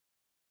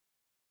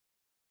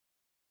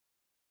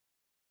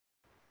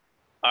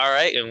All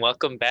right, and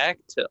welcome back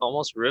to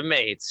Almost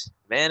Roommates.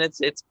 Man,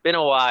 it's been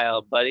a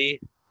while,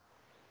 buddy.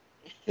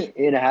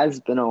 It has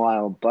been a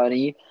while,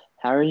 buddy.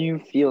 How are you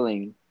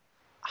feeling?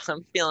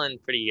 I'm feeling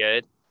pretty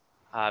good.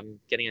 I'm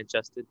getting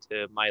adjusted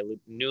to my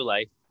new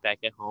life back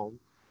at home.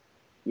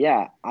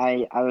 Yeah,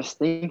 I was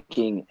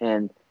thinking,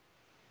 and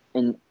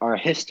in our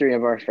history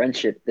of our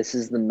friendship, this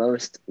is the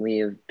most we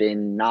have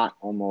been not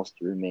almost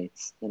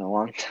roommates in a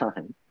long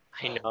time.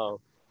 I know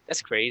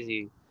that's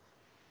crazy.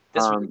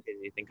 That's really Um,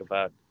 crazy to think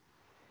about.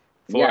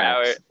 For yeah,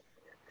 our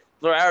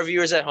for our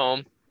viewers at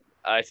home,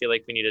 I feel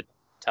like we need to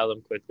tell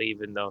them quickly,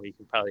 even though you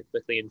can probably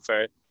quickly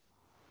infer.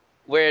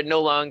 We're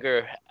no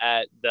longer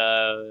at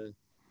the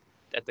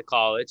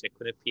college at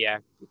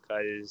Quinnipiac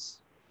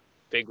because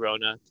Big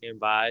Rona came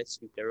by,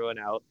 sweeped everyone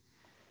out,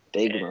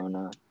 big and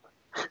Rona,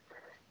 and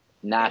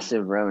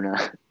massive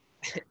Rona.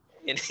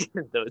 and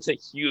it's a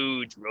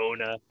huge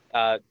Rona.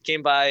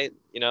 Came by,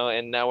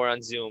 and now we're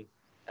on Zoom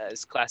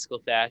as classical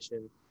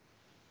fashion.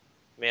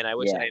 Man, I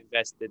wish I Yeah,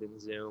 invested in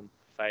Zoom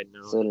if I had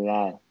known. so did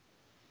I.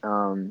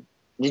 Um,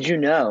 did you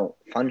know?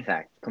 Fun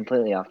fact,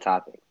 completely off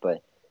topic,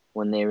 but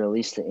when they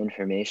released the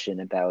information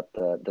about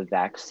the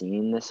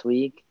vaccine this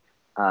week,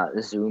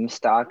 Zoom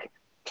stock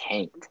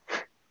tanked.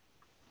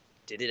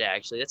 Did it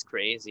actually? That's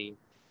crazy.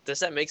 Does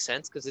that make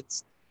sense? Because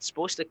it's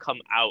supposed to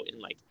come out in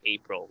like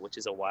April, which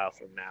is a while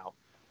from now.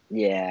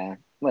 Yeah,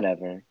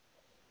 whatever.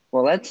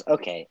 Well, let's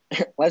okay.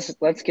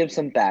 Let's give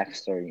some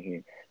backstory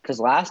here. Because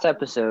last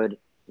episode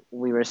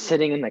we were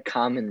sitting in the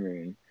common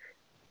room,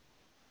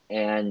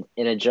 and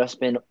it had just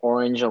been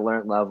orange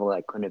alert level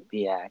at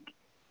Quinnipiac,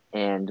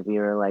 and we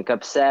were like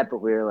upset, but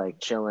we were like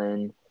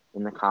chilling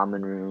in the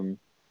common room,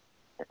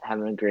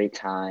 having a great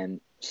time.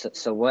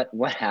 So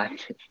what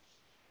happened?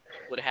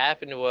 What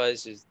happened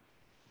is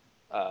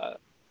uh,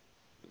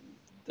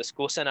 the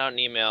school sent out an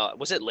email.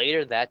 Was it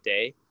later that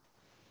day?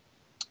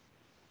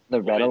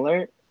 The red With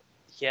alert.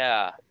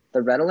 Yeah.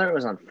 The red alert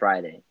was on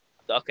Friday.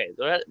 Okay,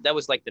 that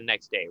was like the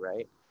next day,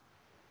 right?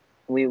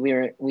 We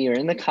were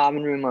in the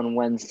common room on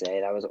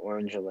Wednesday. That was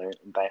orange alert.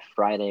 And by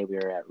Friday we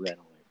were at red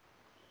alert.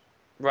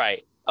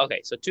 Right.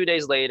 Okay. So 2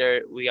 days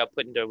later, we got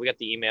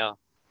the email,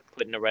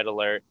 put in a red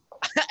alert.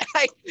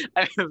 I,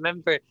 I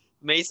remember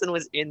Mason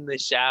was in the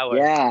shower.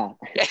 Yeah,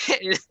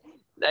 And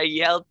I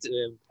yelled to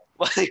him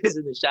while he was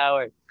in the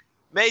shower,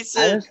 I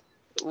Mason, was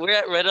we're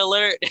at red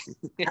alert.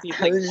 And he's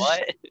I like, was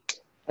what?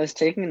 I was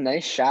taking a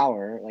nice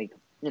shower, like,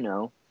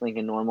 like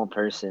a normal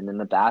person in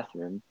the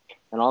bathroom.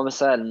 And all of a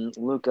sudden,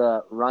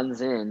 Luca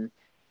runs in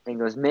and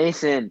goes,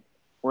 Mason,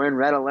 we're in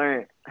red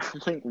alert.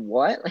 I'm like,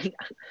 what? Like,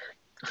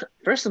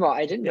 first of all,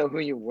 I didn't know who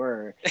you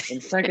were.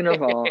 And second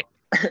of all,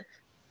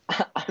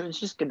 I was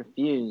just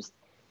confused.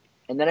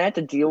 And then I had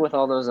to deal with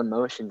all those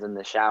emotions in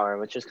the shower,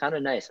 which was kind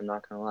of nice. I'm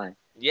not going to lie.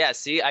 Yeah,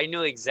 see, I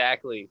knew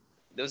exactly.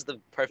 That was the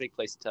perfect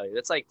place to tell you.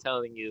 That's like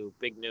telling you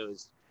big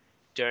news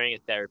during a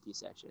therapy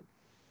session.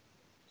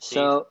 See,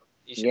 So,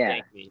 you should yeah,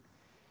 thank me.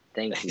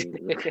 thank you,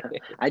 Luca.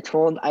 I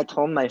told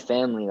my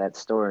family that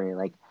story,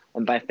 like,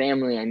 and by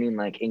family I mean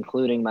like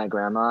including my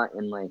grandma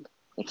and like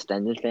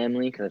extended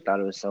family because I thought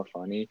it was so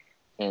funny,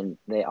 and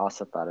they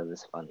also thought it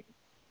was funny.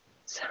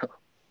 So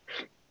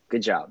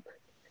good job.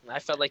 I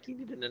felt like you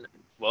needed an.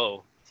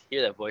 Whoa,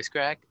 hear that voice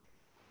crack?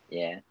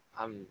 Yeah,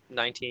 I'm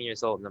 19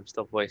 years old and I'm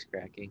still voice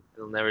cracking.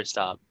 It'll never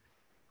stop.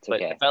 it's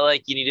But I okay. felt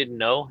like you needed to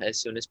know as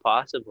soon as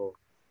possible.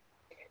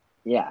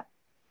 Yeah,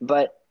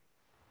 but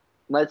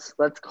let's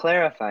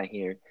clarify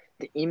here.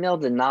 The email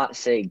did not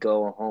say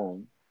go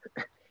home,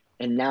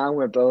 and now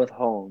we're both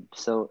home.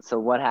 So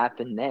what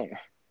happened there?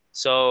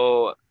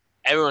 So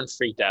everyone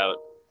freaked out,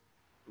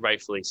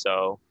 rightfully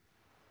so.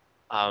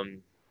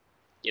 Um,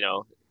 you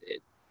know,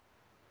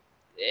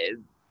 it,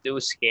 it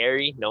was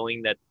scary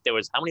knowing that there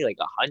was how many, like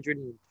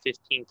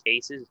 115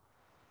 cases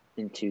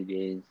In 2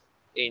 days?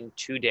 in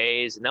 2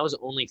 days, and that was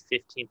only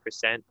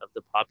 15% of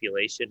the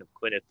population of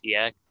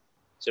Quinnipiac.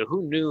 So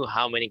who knew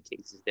how many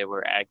cases there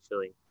were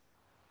actually?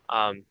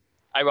 Um,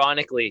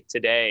 Ironically,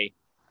 today,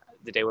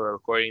 the day we're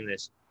recording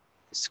this,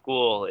 the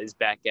school is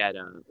back at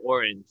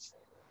orange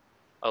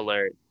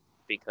alert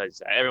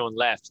because everyone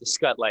left. It's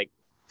got like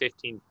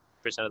 15%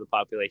 of the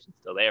population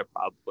still there,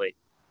 probably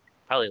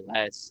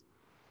less.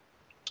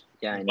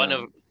 Yeah, I One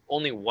of know.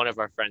 Only one of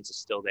our friends is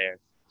still there.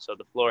 So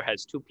the floor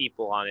has two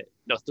people on it.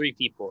 No, three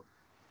people,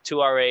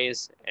 two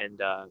RAs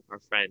and our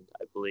friend,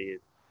 I believe.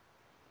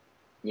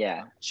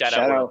 Yeah. Shout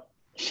out Shout Will. out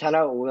shout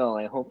out Will.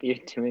 I hope you're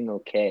doing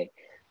okay.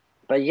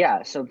 But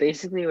yeah, so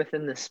basically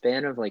within the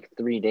span of like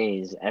 3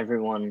 days,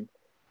 everyone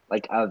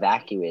like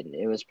evacuated.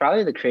 It was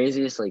probably the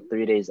craziest like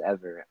 3 days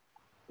ever.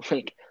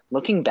 Like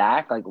looking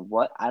back, like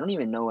what I don't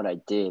even know what I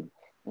did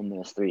in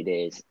those 3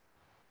 days.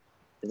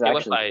 It's It went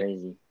actually by.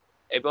 crazy.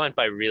 It went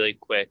by really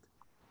quick.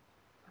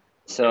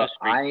 It So was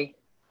freaky.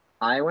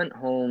 I went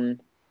home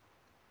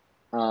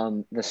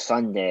the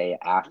Sunday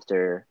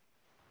after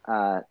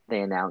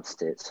they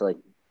announced it. So like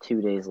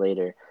 2 days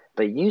later.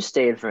 But you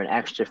stayed for an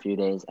extra few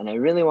days, and I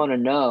really want to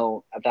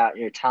know about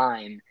your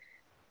time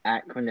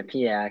at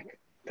Quinnipiac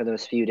for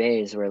those few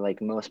days where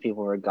like most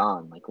people were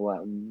gone. Like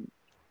what?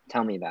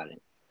 Tell me about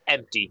it.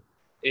 empty.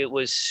 It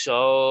was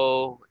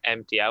so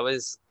empty.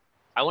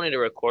 I wanted to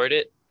record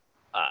it.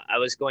 I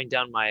was going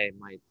down my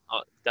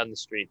down the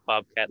street,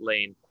 Bobcat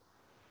Lane,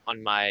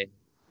 on my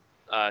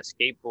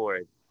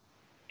skateboard,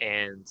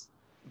 and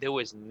there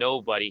was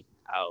nobody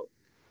out.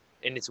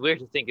 And it's weird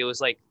to think it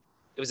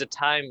was a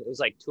time. It was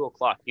like 2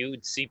 o'clock. You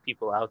would see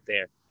people out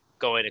there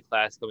going to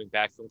class, coming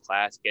back from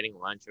class, getting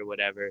lunch or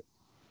whatever.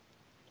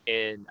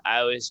 And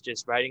I was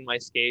just riding my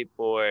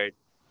skateboard,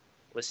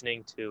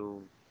 listening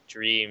to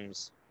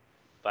Dreams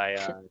by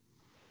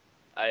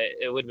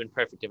it would have been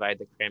perfect if I had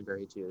the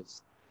cranberry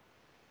juice.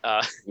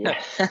 Uh, Yeah,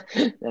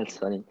 that's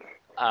funny.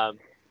 um,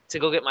 to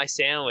go get my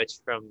sandwich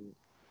from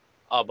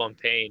Au Bon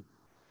Pain.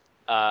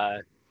 Uh,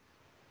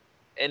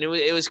 and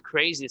it was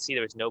crazy to see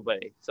there was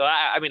nobody. So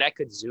I mean I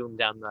could zoom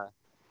down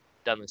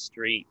the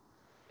street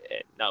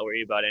and not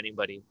worry about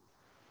anybody.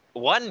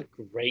 One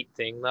great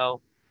thing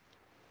though,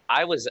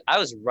 I was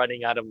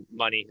running out of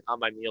money on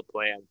my meal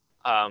plan.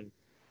 Um,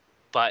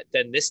 but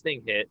then this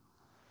thing hit,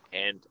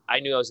 and I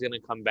knew I was gonna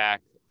come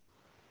back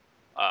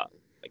uh,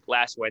 like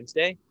last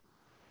Wednesday,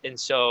 and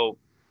so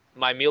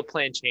my meal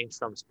plan changed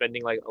from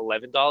spending like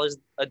 $11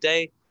 a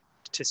day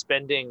to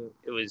spending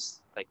it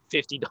was like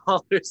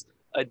 $50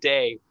 a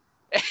day,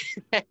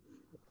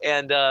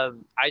 and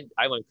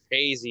I went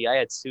crazy. I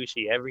had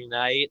sushi every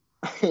night.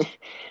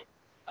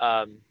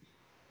 Um,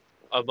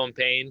 of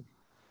Pain,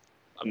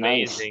 Nice.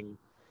 amazing.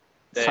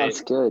 The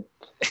Sounds good.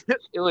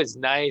 it was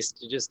nice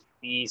to just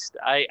feast.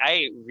 I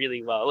ate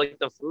really well. Like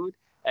the food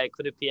at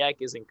Quinnipiac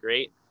isn't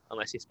great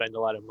unless you spend a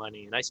lot of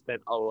money, and I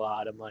spent a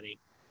lot of money.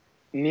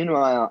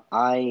 Meanwhile,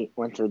 I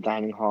went to the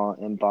dining hall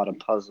and bought a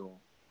puzzle.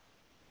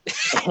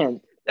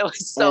 And That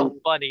was so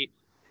and funny.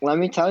 let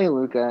me tell you,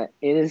 Luca,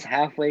 it is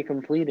halfway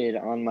completed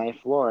on my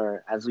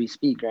floor as we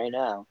speak right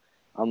now.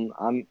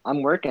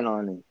 I'm working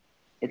on it.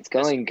 It's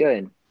That's going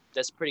good.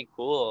 that's pretty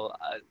cool.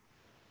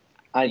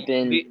 I've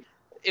been We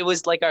it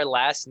was like our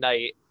last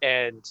night,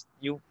 and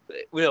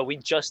we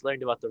just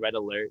learned about the red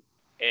alert,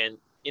 and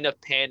in a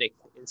panic,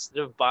 instead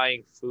of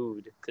buying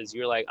food because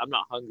you're like I'm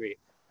not hungry,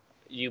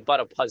 you bought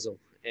a puzzle,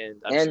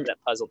 and I'm sure and that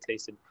puzzle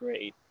tasted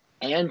great.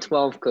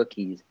 12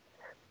 cookies.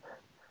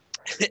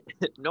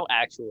 No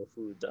actual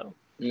food though.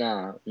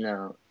 No,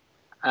 no.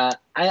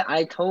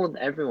 I told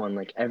everyone,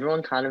 like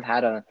everyone kind of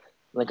had a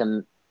like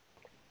a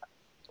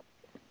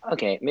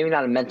okay, maybe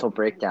not a mental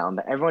breakdown,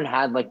 but everyone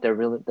had like their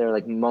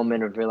like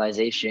moment of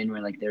realization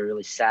where like they're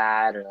really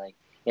sad or like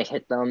it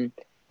hit them.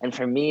 And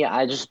for me,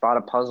 I just bought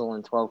a puzzle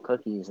and 12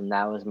 cookies, and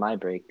that was my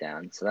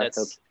breakdown. So that's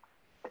okay. That's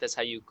that's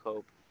how you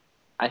cope.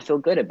 I feel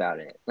good about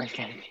it. Like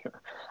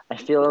I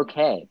feel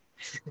okay.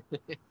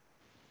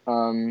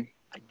 Um,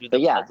 I do the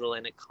but yeah, puzzle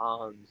and it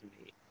calms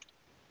me.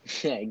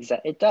 yeah,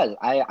 exactly. It does.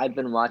 I've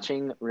been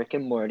watching Rick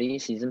and Morty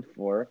season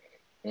 4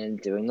 and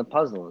doing the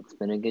puzzle. It's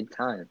been a good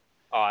time.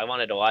 Oh, I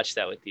wanted to watch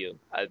that with you.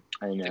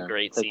 I It's a know.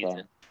 great It's okay.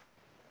 season.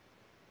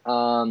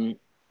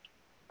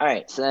 All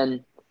right.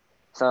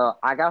 So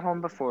I got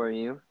home before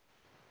you,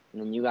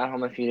 and then you got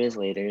home a few days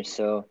later.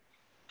 So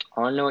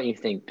I want to know what you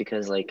think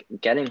because like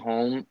getting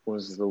home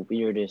was the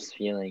weirdest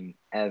feeling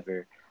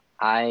ever.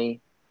 I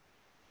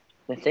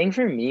The thing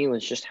for me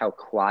was just how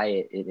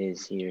quiet it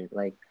is here.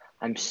 Like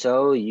I'm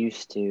so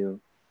used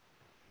to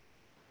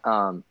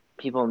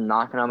people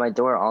knocking on my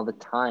door all the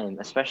time,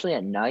 especially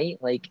at night.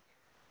 Like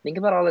think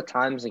about all the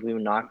times like we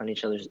would knock on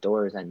each other's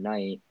doors at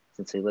night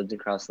since we lived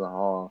across the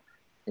hall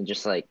and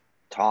just like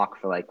talk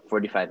for like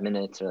 45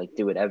 minutes or like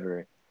do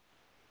whatever.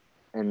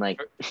 And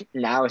like For,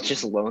 now it's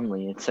just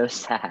lonely. It's so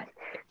sad.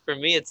 for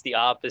me, it's the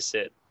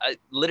opposite.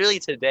 Literally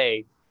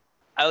today,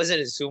 I was in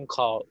a Zoom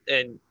call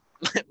and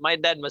my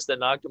dad must have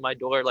knocked on my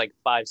door like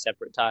 5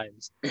 separate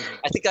times.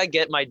 I think I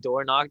get my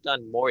door knocked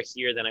on more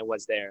here than I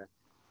was there.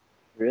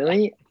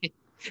 Really?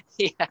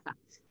 Yeah,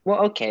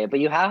 Well, okay, but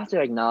you have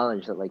to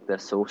acknowledge that like the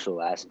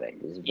social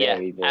aspect is yeah,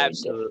 very, very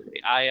different.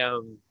 absolutely.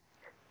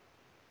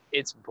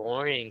 It's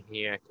boring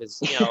here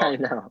because I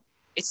know.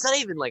 it's not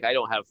even like I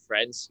don't have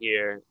friends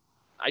here.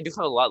 I do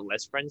have a lot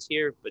less friends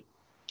here, but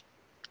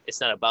it's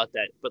not about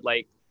that. But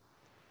like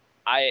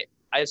I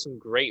I have some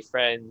great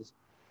friends.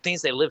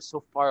 Things they live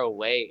so far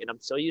away, and I'm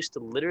so used to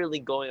literally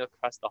going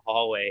across the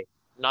hallway,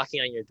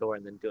 knocking on your door,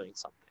 and then doing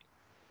something.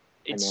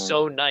 I It's know.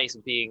 so nice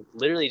being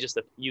literally just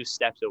a few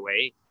steps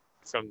away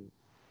from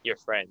your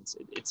friends.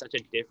 It's such a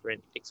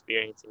different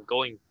experience, and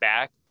going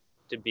back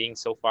to being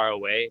so far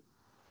away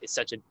is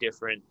such a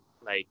different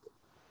like.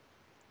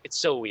 It's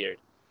so weird.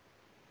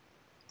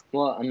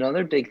 Well,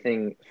 another big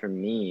thing for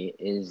me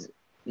is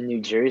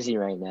New Jersey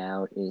right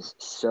now is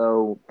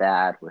so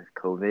bad with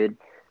COVID.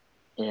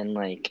 And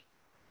like,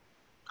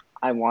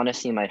 I want to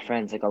see my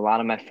friends. Like, a lot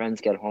of my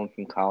friends get home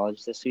from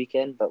college this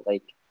weekend, but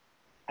like,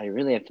 I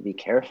really have to be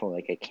careful.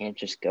 Like, I can't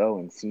just go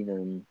and see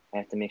them. I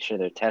have to make sure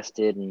they're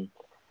tested and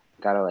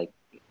gotta like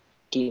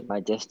keep my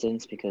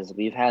distance because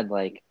we've had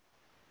like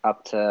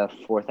up to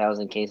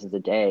 4,000 cases a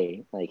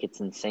day. Like, it's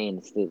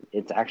insane.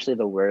 It's actually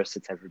the worst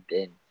it's ever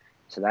been.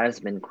 So that has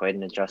been quite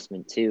an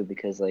adjustment too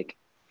because like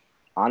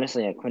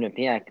honestly, at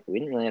Quinnipiac, we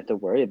didn't really have to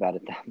worry about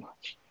it that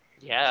much.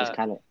 which is Yeah,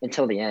 kind of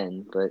until the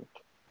end. But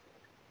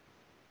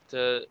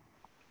the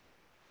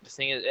the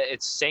thing is,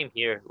 it's same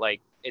here.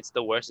 Like it's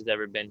the worst it's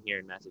ever been here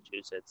in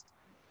Massachusetts.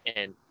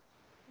 And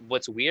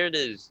what's weird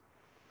is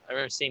I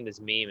remember seeing this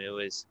meme. It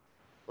was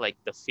like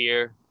the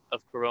fear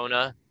of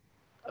corona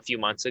a few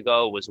months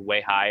ago was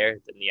way higher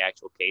than the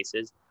actual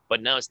cases,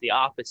 but now it's the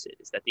opposite.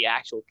 Is that the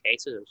actual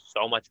cases are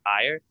so much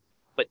higher,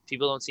 but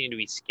people don't seem to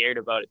be scared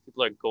about it.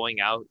 People are going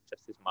out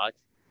just as much.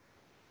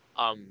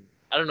 Um,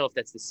 I don't know if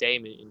that's the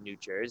same in New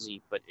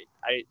Jersey, but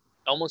I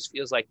almost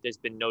feels like there's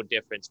been no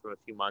difference from a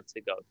few months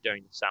ago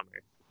during the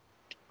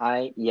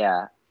summer.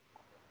 yeah,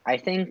 I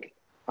think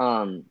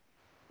um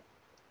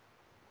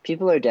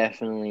people are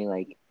definitely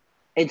like,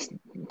 it's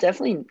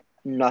definitely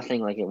nothing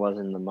like it was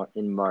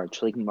in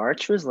March. Like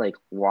March was like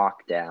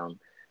lockdown.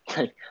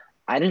 Like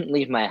I didn't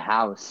leave my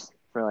house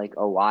for like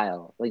a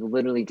while. Like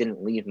literally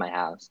didn't leave my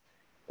house.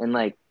 And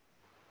like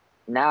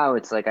now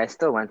it's like I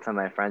still went to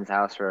my friend's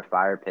house for a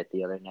fire pit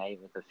the other night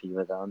with a few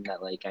of them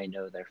that like I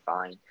know they're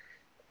fine.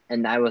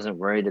 And I wasn't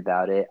worried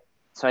about it.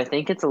 So I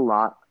think it's a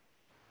lot,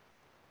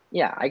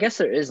 yeah, I guess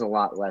there is a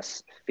lot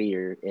less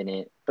fear in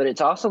it. But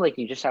it's also like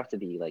you just have to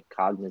be like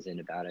cognizant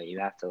about it. You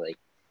have to like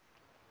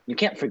you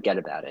can't forget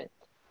about it.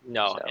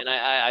 No, So, and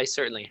I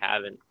certainly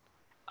haven't.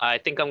 I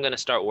think I'm gonna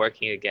start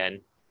working again.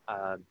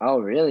 oh,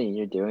 really?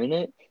 You're doing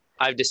it?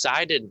 I've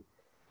decided,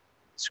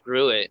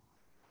 screw it,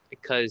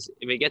 because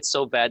if it gets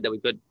so bad that we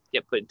could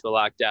get put into a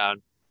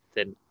lockdown,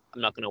 then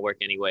I'm not going to work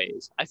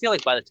anyways. I feel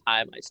like by the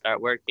time I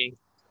start working,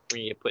 we're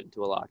going to get put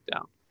into a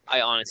lockdown.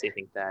 I honestly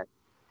think that.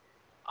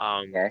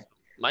 Okay.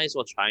 Might as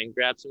well try and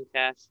grab some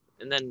cash,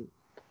 and then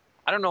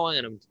I don't know what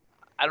I'm gonna,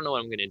 I don't know what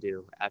I'm gonna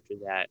do after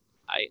that.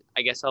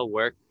 I guess I'll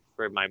work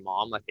for my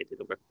mom like I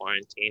did over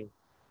quarantine,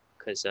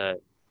 because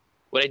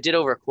what I did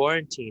over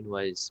quarantine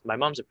was my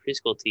mom's a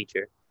preschool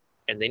teacher,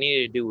 and they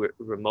needed to do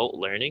remote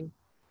learning,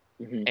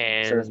 So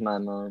does and my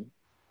mom.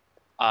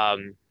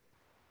 um,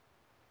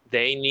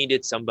 they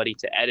needed somebody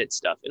to edit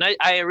stuff. And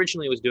I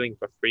originally was doing it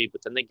for free,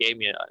 but then they gave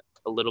me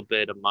a little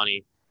bit of money.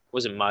 It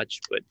wasn't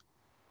much, but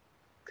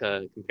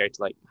compared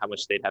to like how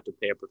much they'd have to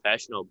pay a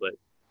professional. But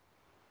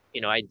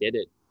I did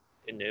it,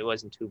 and it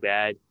wasn't too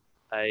bad.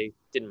 I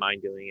didn't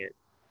mind doing it.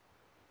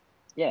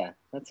 Yeah,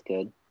 that's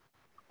good.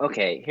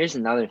 Okay, here's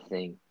another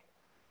thing.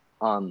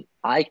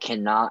 I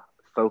cannot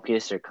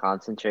focus or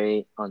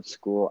concentrate on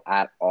school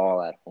at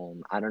all at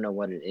home. I don't know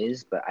what it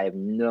is, but I have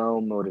no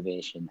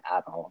motivation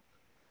at all.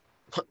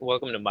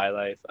 Welcome to my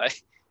life.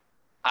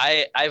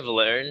 I've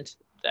learned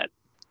that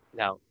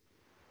now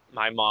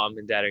my mom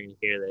and dad are gonna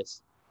hear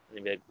this and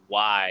they'll be like,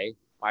 "Why?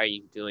 Why are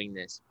you doing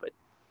this?" But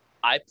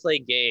I play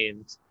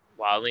games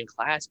while in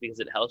class because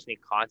it helps me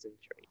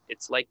concentrate.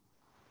 It's like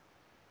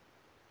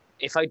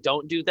if I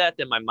don't do that,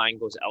 then my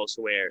mind goes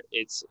elsewhere.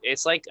 It's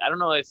like I don't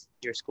know if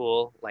your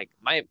school, like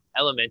my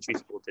elementary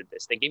school, did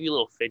this. They gave you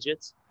little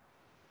fidgets.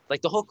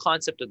 Like the whole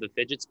concept of the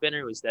fidget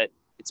spinner was that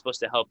it's supposed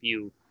to help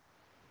you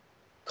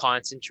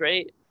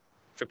concentrate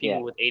for Yeah.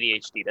 people with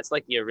ADHD. That's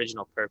like the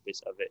original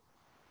purpose of it.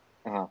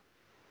 Uh-huh.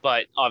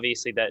 But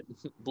obviously that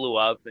blew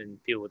up,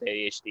 and people with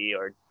ADHD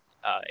or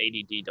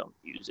ADD don't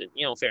use it.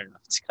 Fair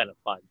enough. It's kind of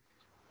fun,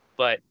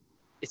 but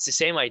it's the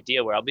same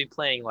idea where I'll be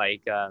playing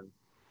like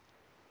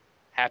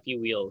Happy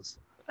Wheels,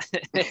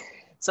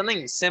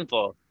 something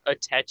simple, or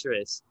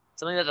Tetris,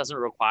 something that doesn't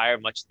require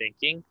much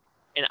thinking,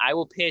 and I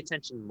will pay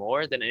attention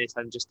more than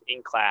anytime just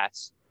in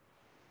class,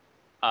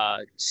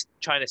 just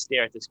trying to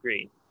stare at the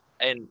screen.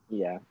 And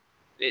Yeah.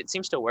 it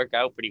seems to work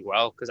out pretty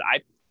well because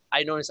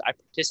I notice I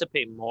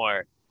participate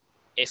more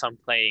if I'm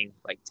playing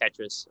like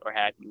Tetris or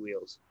Happy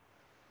Wheels.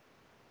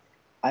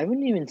 I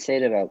wouldn't even say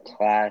it about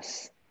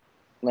class.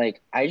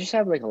 Like I just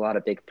have like a lot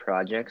of big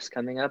projects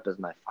coming up as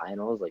my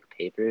finals, like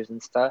papers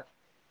and stuff.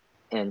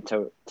 And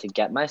to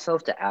get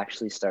myself to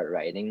actually start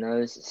writing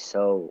those is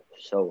so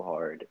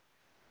hard.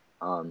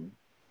 Um,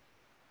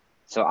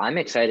 so I'm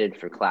excited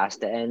for class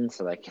to end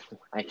so like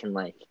I can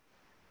like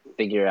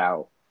figure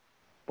out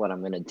what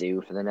I'm gonna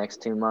do for the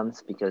next 2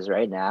 months because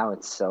right now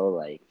it's so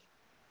like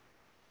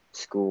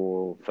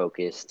school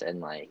focused and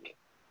like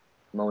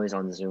I'm always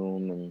on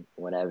Zoom and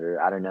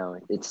whatever. I don't know.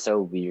 It's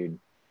so weird.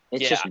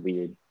 It's Yeah, just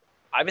weird.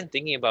 I've been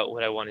thinking about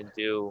what I want to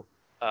do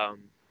um,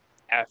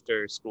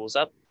 after school's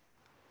up.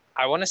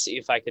 I want to see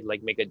if I could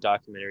like make a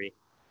documentary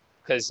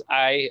because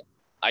I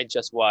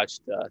just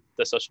watched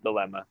the Social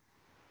Dilemma.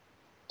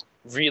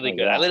 Really Oh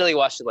good. I yeah. literally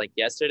watched it like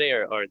yesterday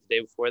or the day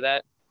before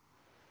that.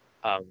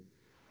 Um,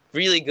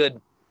 really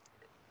good.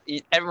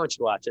 Everyone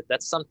should watch it.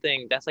 That's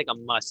something that's like a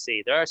must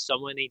see. There are so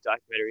many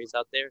documentaries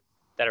out there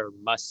that are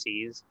must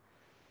sees.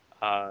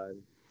 Uh,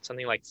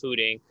 Something like Food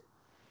Inc.,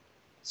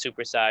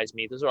 Super Size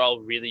Me. Those are all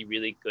really,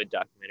 really good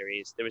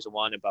documentaries. There was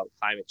one about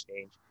climate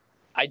change.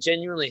 I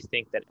genuinely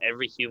think that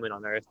every human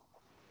on Earth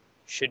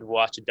should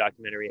watch a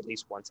documentary at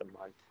least once a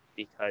month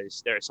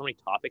because there are so many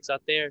topics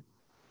out there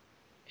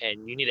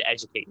and you need to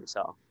educate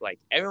yourself. Like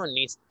everyone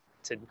needs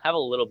to have a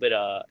little bit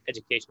of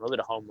education, a little bit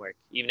of homework,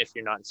 even if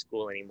you're not in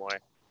school anymore.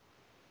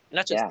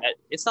 Not just Yeah. that,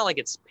 it's not like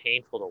it's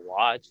painful to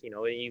watch.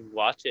 You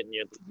watch it and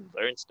you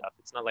learn stuff.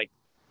 It's not like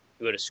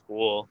go to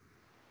school.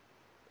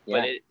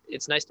 But Yeah,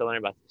 it's nice to learn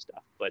about this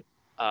stuff. But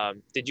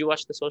did you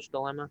watch The Social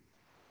Dilemma?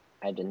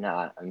 I did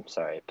not. I'm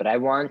sorry, but I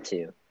want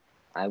to.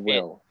 I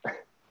It will.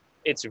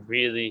 it's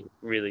really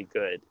really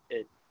good.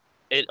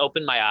 It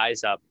opened my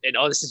eyes up, and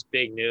oh, this is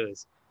big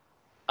news.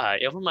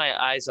 It opened my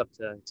eyes up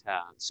to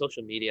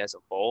social media as a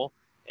whole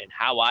and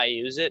how I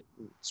use it,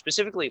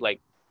 specifically like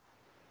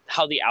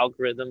how the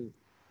algorithm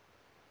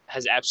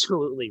has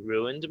absolutely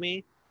ruined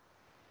me.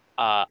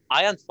 I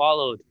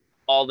unfollowed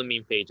all the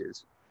meme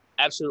pages,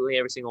 absolutely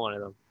every single one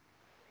of them.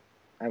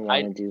 I want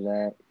I to do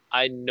that.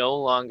 I no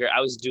longer.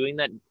 I was doing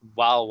that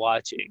while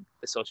watching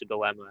The Social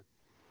Dilemma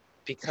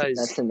because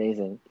That's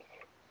amazing.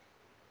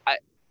 I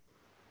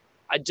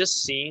I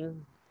just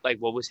seeing like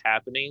what was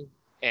happening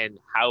and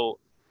how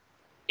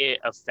it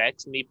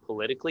affects me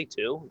politically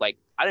too. Like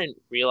I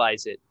didn't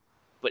realize it,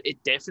 but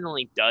it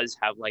definitely does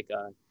have like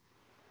a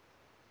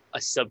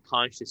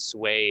subconscious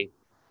sway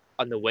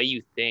on the way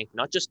you think,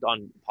 not just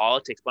on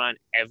politics, but on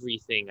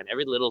everything, on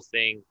every little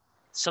thing.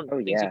 Some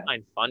Oh things you yeah.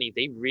 find funny,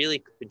 they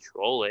really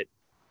control it.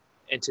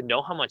 And to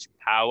know how much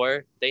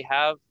power they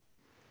have,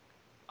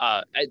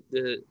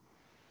 the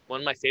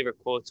one of my favorite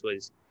quotes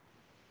was,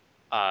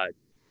 uh,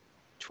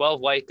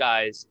 12 white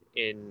guys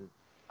in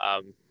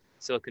um,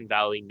 Silicon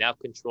Valley now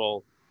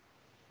control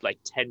like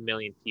 10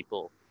 million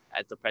people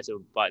at the press of a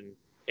button,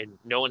 and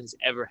no one has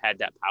ever had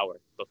that power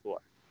before.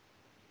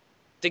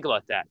 Think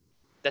about that.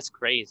 That's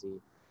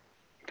crazy.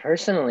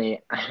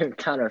 Personally, I've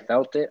kind of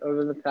felt it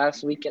over the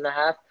past week and a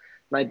half.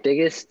 My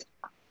biggest,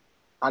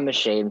 I'm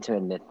ashamed to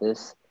admit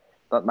this,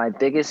 but my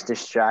biggest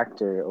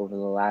distractor over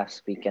the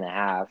last week and a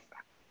half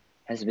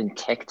has been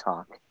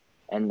TikTok.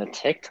 And the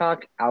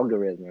TikTok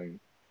algorithm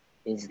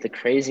is the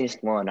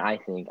craziest one, I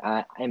think.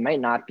 I might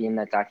not be in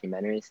that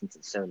documentary since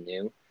it's so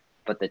new,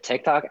 but the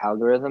TikTok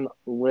algorithm,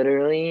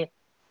 literally,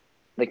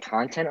 the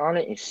content on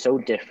it is so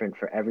different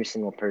for every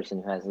single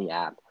person who has the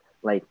app.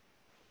 Like,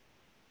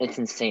 it's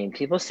insane.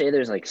 People say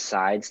there's like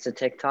sides to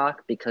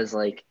TikTok because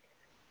like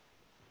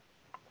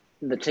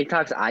the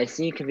TikToks I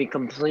see can be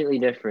completely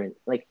different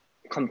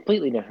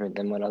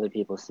than what other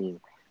people see.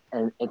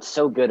 And it's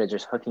so good at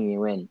just hooking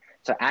you in.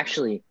 So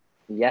actually,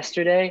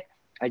 yesterday,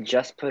 I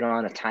just put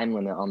on a time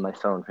limit on my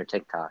phone for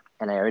TikTok,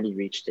 and I already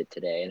reached it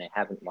today, and I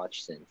haven't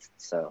watched since.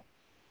 So,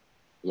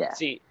 yeah,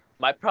 See,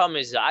 my problem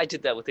is I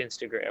did that with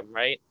Instagram,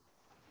 right?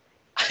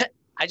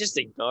 I just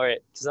ignore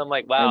it because I'm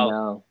like, I wow,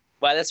 know.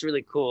 wow, that's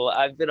really cool.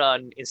 I've been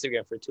on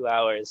Instagram for 2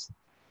 hours.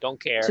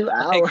 Don't care. 2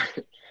 hours.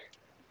 Like,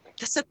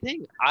 that's the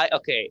thing.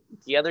 Okay,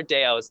 the other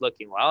day I was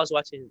looking while I was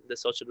watching The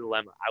Social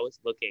Dilemma. I was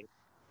looking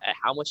at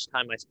how much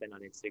time I spend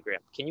on Instagram.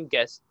 Can you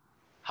guess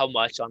how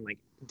much on like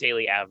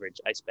daily average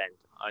I spend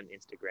on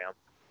Instagram?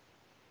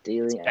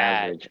 It's Daily bad.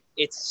 average.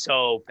 It's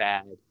so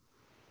bad.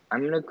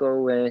 I'm gonna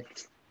go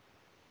with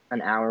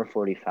an hour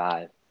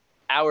 45.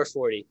 Hour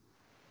 40.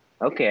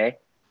 Okay.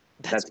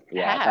 That's That's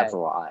bad. a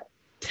lot.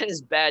 That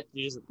is bad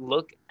to just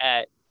look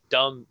at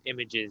dumb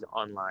images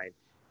online.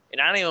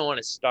 And I don't even want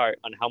to start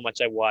on how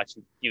much I watch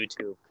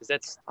YouTube because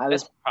I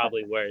that's was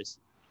probably worse.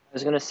 I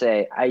was gonna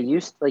say I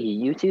used like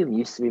YouTube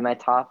used to be my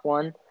top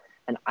one,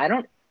 and I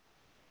don't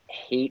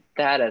hate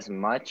that as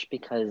much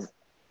because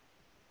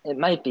it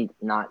might be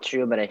not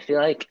true, but I feel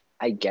like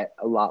I get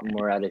a lot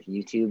more out of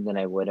YouTube than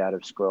I would out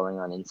of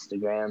scrolling on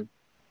Instagram.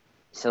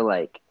 So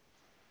like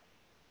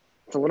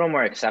it's a little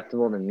more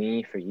acceptable to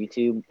me for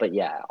YouTube, but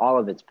yeah, all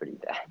of it's pretty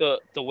bad.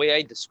 The way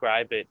I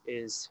describe it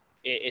is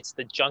it's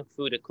the junk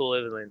food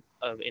equivalent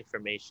of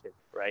information,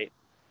 right?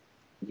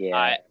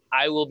 Yeah,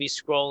 I will be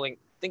scrolling.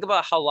 Think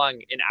about how long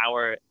an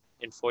hour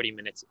and 40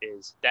 minutes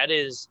is.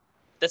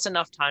 That's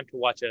enough time to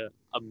watch a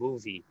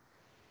movie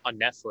on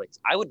Netflix.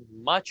 I would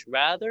much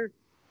rather,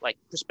 like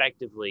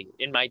prospectively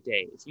in my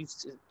day,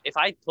 if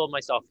I told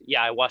myself,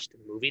 yeah, I watched a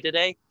movie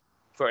today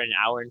for an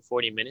hour and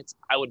 40 minutes,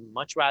 I would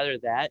much rather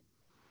that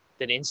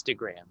than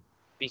Instagram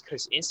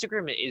because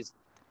Instagram is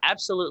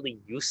absolutely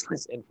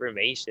useless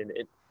information.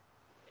 It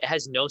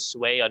has no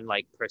sway on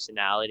like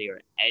personality or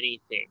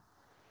anything.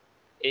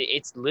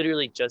 It's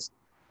literally just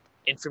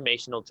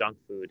informational junk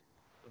food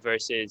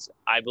versus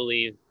I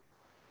believe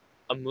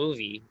a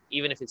movie,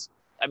 even if it's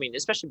I mean,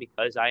 especially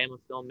because I am a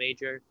film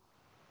major,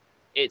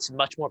 it's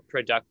much more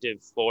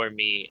productive for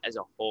me as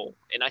a whole.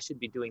 And I should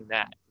be doing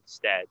that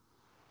instead.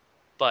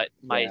 But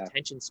my yeah,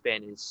 attention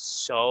span is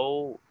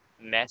so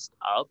messed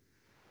up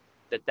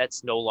that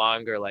that's no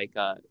longer like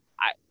I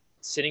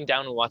sitting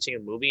down and watching a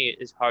movie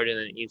is harder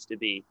than it used to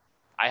be.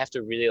 I have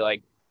to really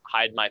like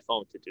hide my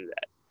phone to do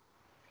that.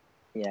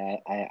 yeah.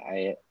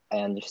 I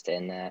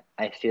understand that.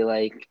 I feel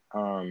like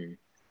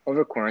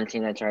over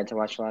quarantine I tried to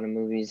watch a lot of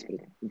movies, but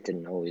it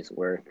didn't always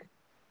work.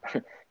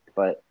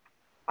 But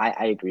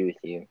I agree with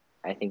you.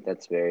 I think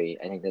that's very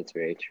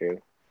true.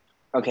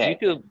 Okay.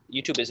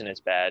 YouTube isn't as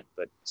bad,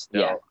 but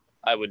Yeah. still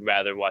I would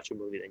rather watch a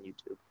movie than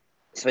YouTube.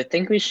 So I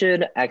think we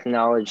should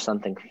acknowledge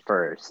something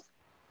first.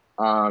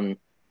 Um,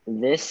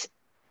 this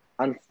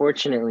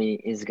unfortunately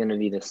is going to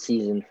be the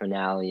season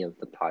finale of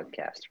the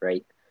podcast,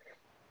 right?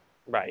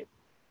 Right.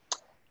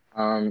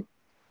 Um,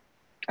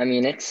 I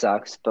mean, it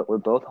sucks, but we're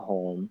both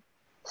home.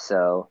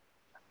 So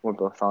we're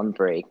both on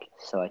break.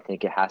 So I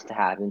think it has to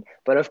happen.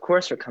 But of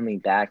course, we're coming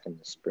back in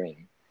the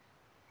spring,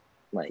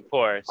 like, Of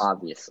course.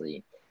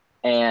 obviously.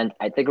 And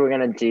I think we're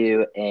going to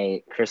do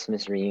a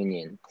Christmas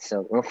reunion.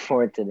 So look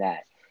forward to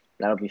that.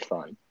 That'll be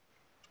fun.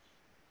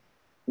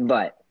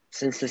 But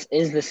since this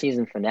is the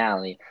season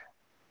finale,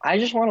 I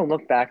just want to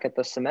look back at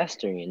the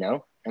semester.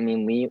 I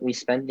mean, we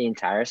spent the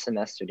entire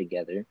semester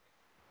together.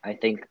 I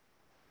think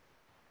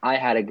I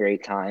had a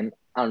great time.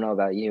 I don't know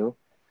about you,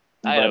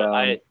 I but know.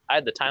 I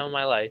had the time of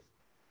my life.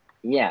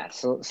 yeah,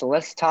 so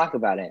let's talk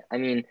about it. I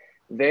mean,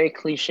 very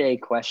cliche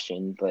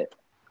question, but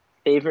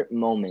favorite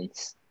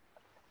moments.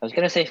 I was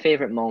gonna say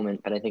favorite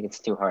moment, but I think it's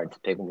too hard to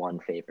pick one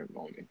favorite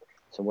moment.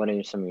 So what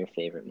are some of your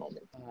favorite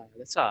moments?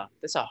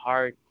 That's a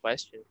hard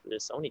question.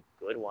 There's so many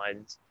good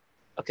ones.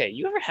 Okay,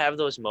 you ever have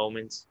those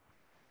moments?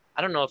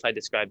 I don't know if I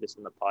described this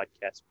in the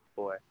podcast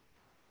before,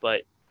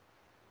 but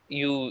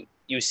you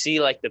see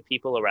like the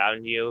people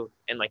around you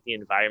and like the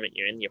environment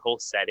you're in, your whole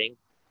setting,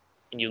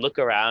 and you look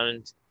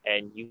around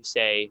and you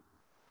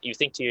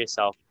think to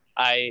yourself,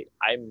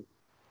 I'm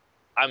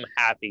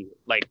happy.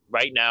 Like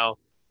right now,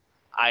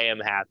 I am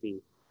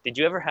happy. Did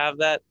you ever have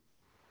that?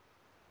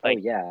 Oh Like,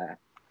 yeah,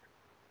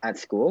 at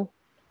school.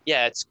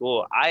 yeah, at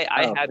school, I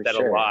Oh, had for that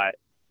a sure. lot.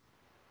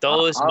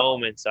 I'll Those I'll,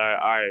 moments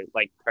are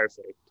like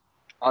perfect.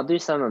 I'll do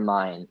some of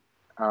mine.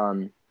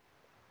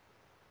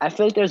 I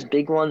feel like there's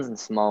big ones and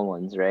small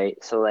ones, right?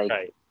 So like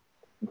Right.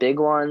 big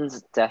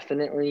ones,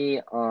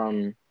 definitely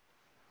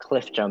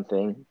cliff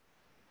jumping.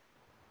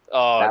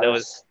 Oh, That that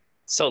was was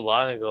so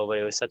long ago, but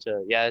it was such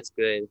a yeah, it's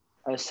good.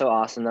 that was so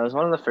awesome. That was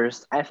one of the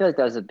first. I feel like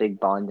that was a big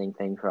bonding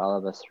thing for all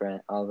of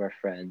our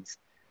friends.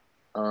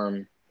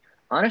 Um,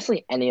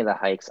 Honestly, any of the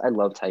hikes, I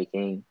loved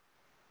hiking.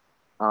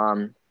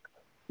 Um,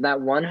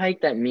 that one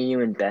hike that me,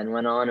 you, and Ben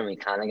went on, and we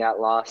kind of got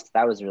lost.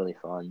 That was really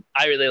fun.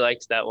 I really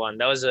liked that one.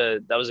 That was a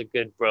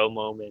good bro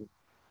moment.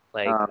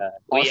 Like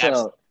we have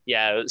Also,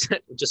 yeah, it was,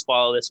 just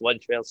follow this one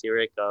trail, see where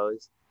it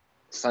goes.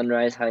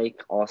 sunrise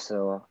hike,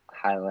 also a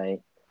highlight.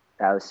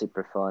 That was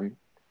super fun.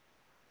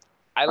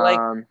 I like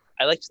Um,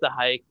 I liked the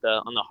hike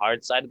on the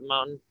hard side of the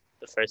mountain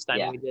the first time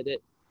yeah, we did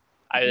it.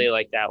 I hmm really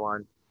liked that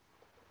one.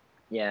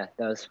 yeah,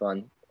 that was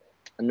fun.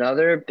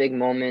 Another big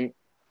moment,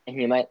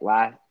 and you might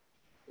laugh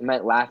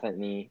at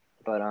me,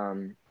 but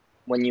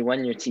when you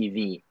won your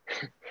TV,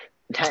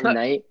 that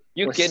night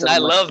You was kidding? so I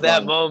much love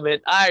that fun.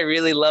 moment. I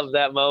really love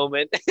that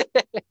moment.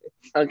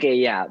 Okay,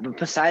 yeah, but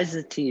besides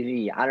the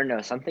TV, I don't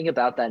know, something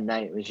about that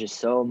night was just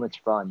so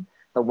much fun.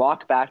 The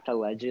walk back to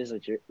Ledges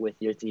with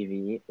your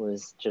TV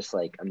was just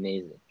like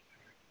amazing.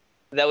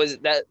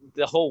 That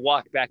the whole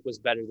walk back was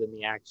better than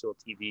the actual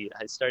TV.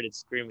 I started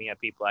screaming at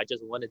people. I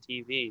just won a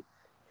TV.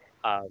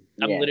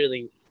 Yeah,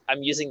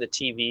 I'm using the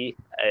TV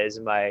as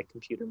my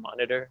computer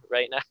monitor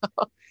right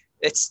now.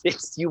 It's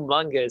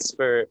humongous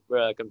for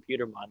a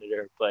computer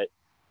monitor, but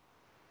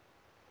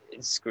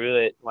screw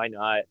it. Why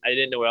not? I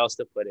didn't know where else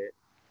to put it.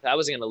 I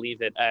was gonna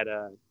leave it at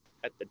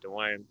the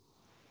dorm.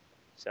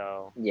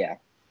 So yeah.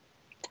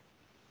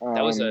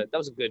 that Um,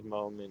 was a good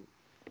moment.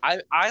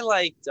 I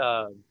liked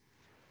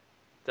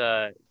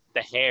the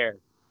the hair,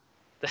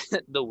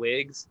 the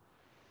wigs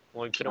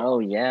when we put them oh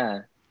all. yeah.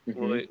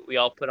 When hmm we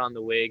all put on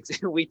the wigs.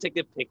 We took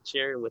a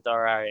picture with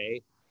our RA.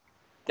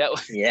 That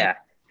was Yeah.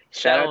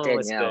 Shout that out one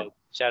was good. Danielle.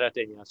 Shout out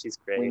Danielle, she's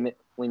great.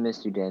 We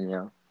missed you,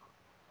 Danielle.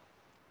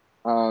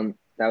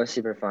 That was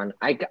super fun.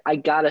 I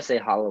gotta say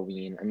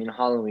Halloween. I mean,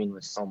 Halloween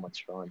was so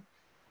much fun.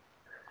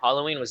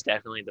 Halloween was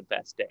definitely the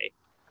best day.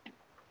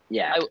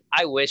 Yeah.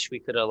 I wish we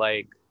could have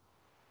like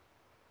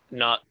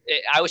not.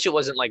 I wish it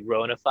wasn't like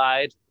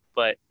Ronified,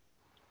 but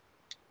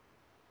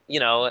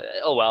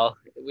oh well.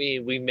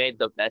 We made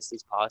the best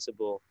as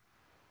possible,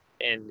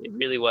 and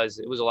it was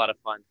a lot of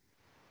fun.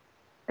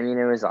 I mean,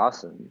 it was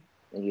awesome.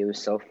 Like, it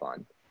was so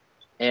fun.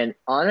 And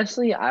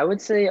honestly, I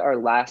would say our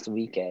last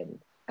weekend,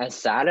 as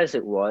sad as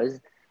it was,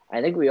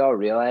 I think we all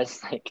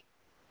realized like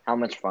how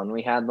much fun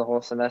we had the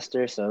whole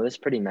semester. So it was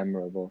pretty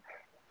memorable.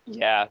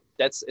 Yeah,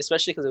 that's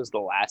especially because it was the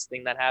last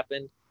thing that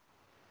happened.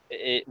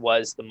 It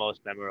was the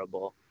most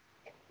memorable.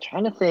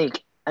 Trying to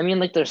think. I mean,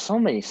 like, there's so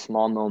many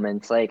small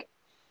moments. Like,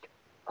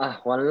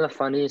 one of the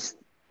funniest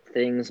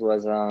things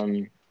was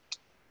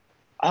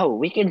oh,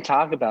 we can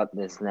talk about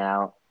this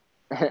now,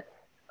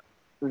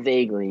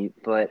 vaguely,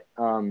 but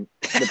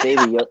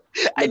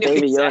I the knew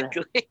baby Yoda,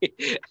 exactly.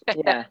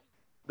 yeah,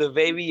 The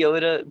Baby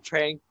Yoda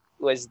prank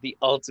was the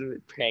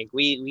ultimate prank.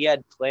 We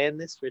had planned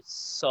this for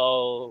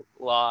so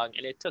long,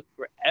 and it took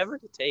forever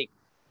to take.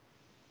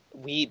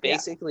 We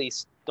yeah, basically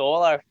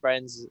stole our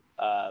friend's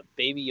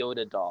Baby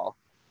Yoda doll,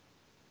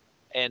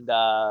 and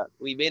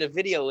we made a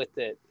video with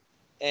it.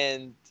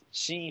 And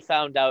she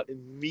found out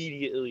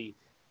immediately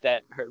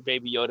that her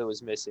Baby Yoda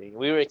was missing.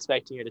 We were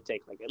expecting her to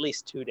take like at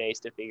least 2 days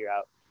to figure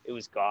out it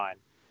was gone,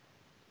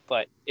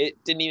 but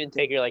it didn't even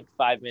take her like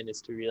 5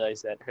 minutes to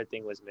realize that her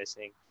thing was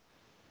missing,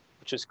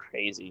 which was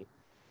crazy.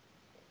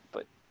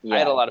 But I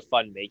had a yeah. lot of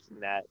fun making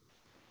that.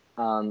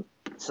 Um,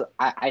 so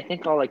I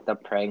think all like the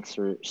pranks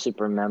were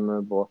super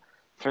memorable.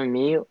 For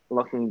me,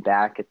 looking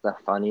back at the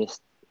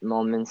funniest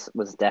moments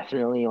was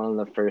definitely one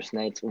of the first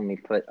nights when we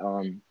put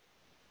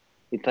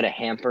a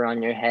hamper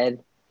on your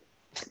head.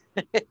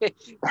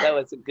 That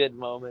was a good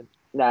moment.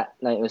 That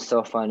night was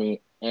so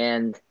funny,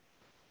 and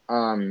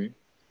um,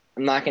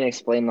 I'm not gonna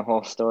explain the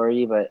whole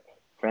story, but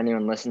for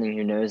anyone listening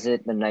who knows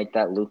it, the night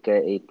that Luca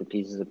ate the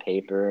pieces of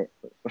paper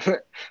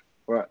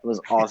was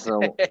also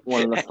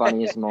one of the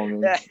funniest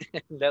moments.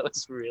 That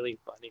was really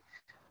funny.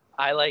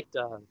 I liked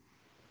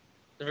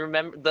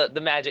remember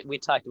the magic, we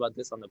talked about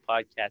this on the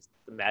podcast,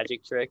 the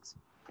magic tricks.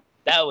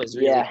 That was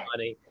really Yeah,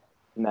 funny.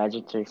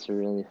 magic tricks were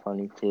really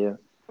funny too.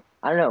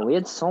 I don't know. We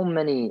had so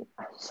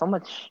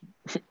much.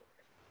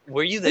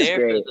 Were you It was there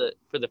great.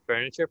 for the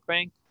furniture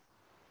prank?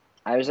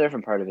 I was there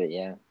for part of it.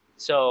 Yeah.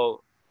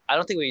 So I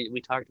don't think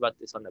we talked about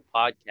this on the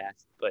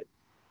podcast, but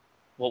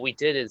what we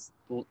did is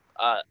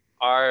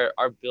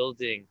our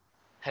building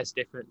has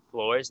different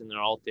floors and they're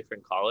all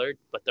different colored,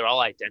 but they're all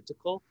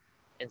identical,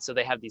 and so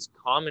they have these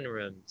common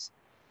rooms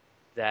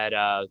that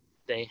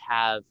they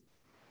have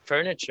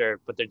furniture,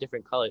 but they're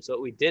different colors. So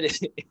what we did is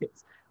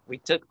we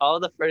took all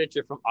the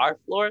furniture from our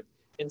floor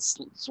and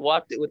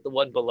swapped it with the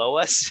one below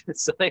us,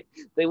 so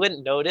they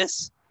wouldn't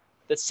notice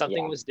that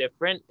something Yeah. was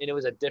different and it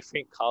was a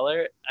different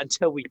color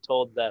until we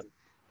told them.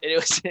 And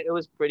it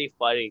was pretty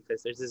funny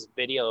because there's this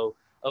video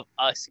of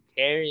us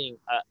carrying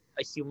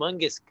a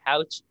humongous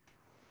couch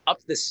up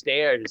the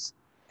stairs.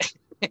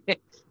 It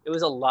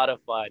was a lot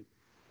of fun.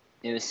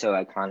 It was so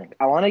iconic.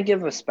 I want to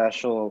give a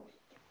special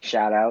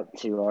shout out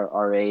to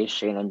our RAs,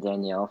 Shane and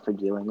Danielle, for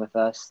dealing with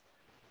us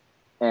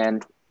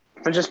and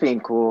for just being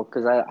cool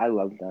because I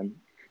love them.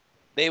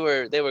 They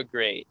were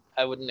great.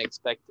 I wouldn't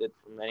expect it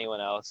from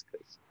anyone else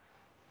because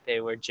they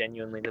were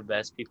genuinely the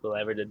best people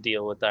ever to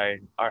deal with our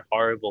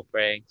horrible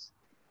pranks.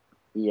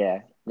 Yeah,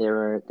 they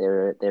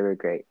were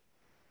great.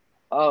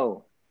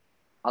 Oh,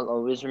 I'll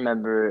always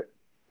remember.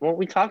 Well,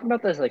 we talked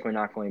about this like we're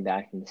not going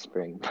back in the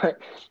spring, but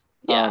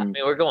Yeah, I mean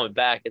we're going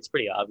back. It's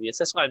pretty obvious.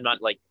 That's why I'm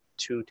not like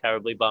too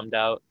terribly bummed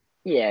out.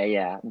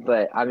 yeah.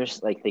 But I'm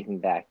just like thinking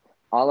back.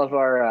 All of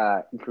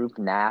our group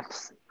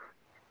naps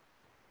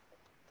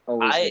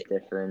always I hit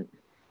different.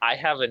 I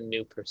have a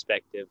new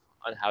perspective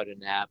on how to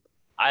nap.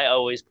 I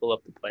always pull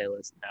up the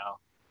playlist now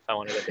if I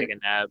want to go take a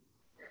nap.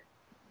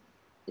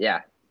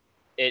 Yeah,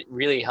 It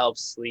really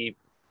helps sleep.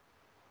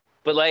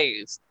 But like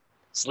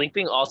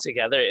sleeping all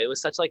together, it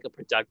was such like a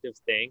productive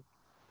thing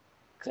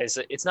because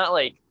it's not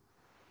like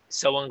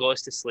someone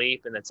goes to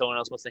sleep and then someone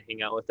else wants to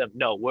hang out with them.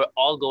 No, we're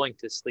all going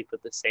to sleep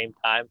at the same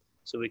time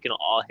so we can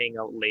all hang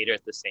out later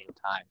at the same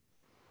time.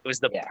 It was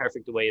the yeah.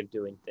 perfect way of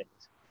doing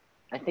things.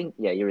 I think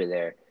yeah, you were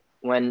there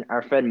when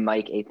our friend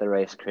Mike ate the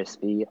Rice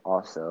Krispie.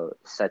 Also,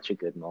 such a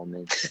good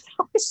moment.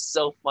 That was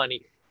so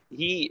funny.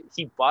 He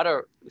bought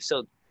a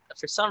so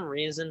for some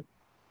reason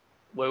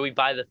where we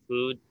buy the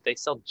food, they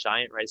sell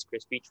giant Rice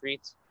Krispie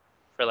treats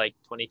for like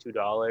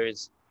 $22.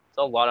 It's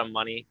a lot of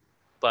money,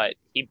 but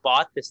he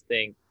bought this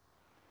thing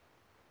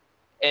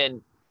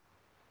and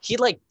he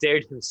like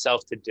dared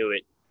himself to do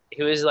it.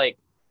 He was like,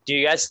 "Do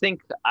you guys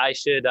think I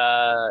should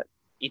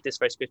eat this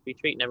Rice Krispie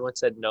treat?" And everyone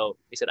said no.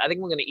 He said, "I think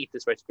we're gonna eat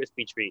this Rice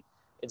Krispie treat."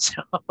 And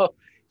so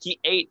he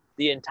ate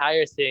the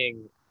entire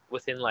thing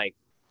within like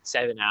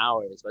 7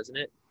 hours, wasn't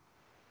it?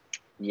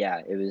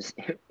 Yeah, it was.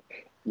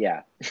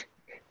 Yeah,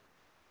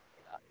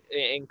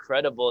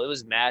 Incredible. It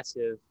was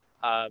massive.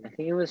 I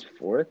think it was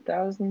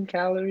 4,000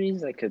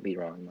 calories. I could be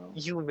wrong though.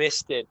 You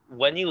missed it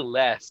when you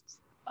left.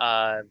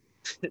 Uh,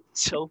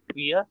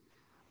 Sophia,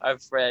 our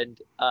friend,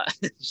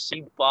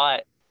 she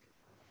bought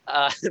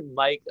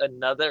Mike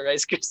another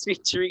Rice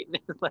Krispie treat,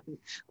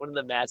 one of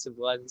the massive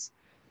ones.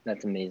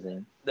 That's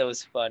amazing. That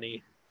was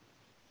funny.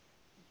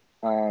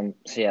 So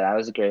yeah, that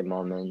was a great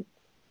moment.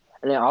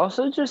 And I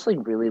also just like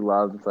really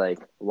loved like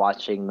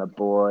watching The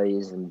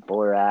Boys and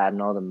Borat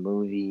and all the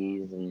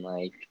movies and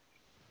like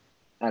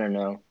I don't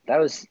know. That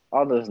was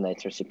all those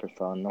nights were super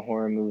fun. The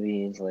horror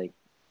movies, like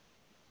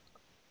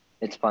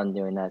it's fun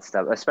doing that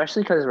stuff,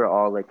 especially because we're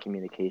all like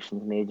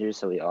communications majors,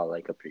 so we all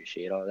like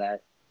appreciate all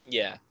that.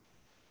 Yeah,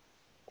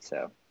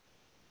 So,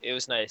 it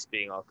was nice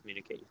being all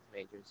communications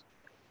majors.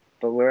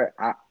 but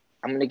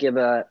I'm gonna give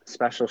a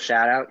special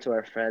shout out to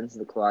our friends,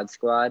 the Quad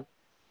Squad.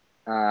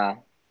 Uh,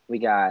 we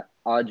got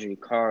Audrey,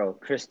 Carl,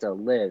 Krista,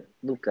 Liv,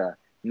 Luca,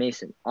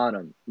 Mason,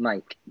 Autumn,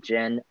 Mike,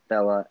 Jen,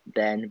 Bella,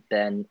 Ben,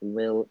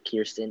 Will,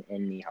 Kirsten,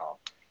 and Nihal.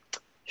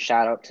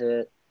 Shout out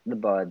to the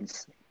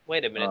buds.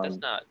 Wait a minute, that's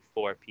not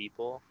 4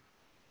 people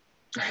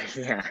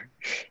Yeah,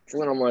 it's a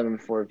little more than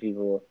 4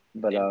 people,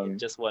 but in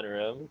just one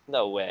room.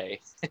 No way.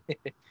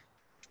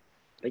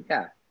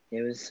 yeah,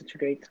 it was such a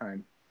great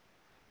time.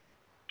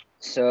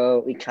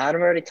 So we kind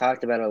of already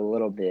talked about it a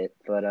little bit,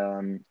 but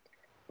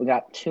we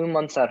got 2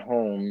 months at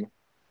home.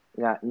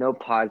 We got no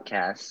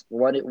podcasts.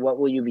 What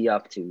will you be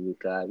up to,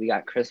 Luca? We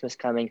got Christmas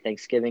coming,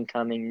 Thanksgiving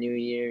coming, New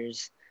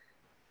Year's.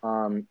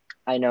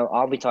 I know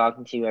I'll be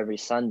talking to you every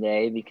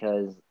Sunday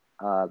because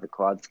the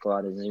Quad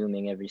Squad is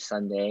zooming every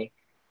Sunday.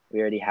 We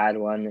already had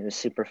one. It was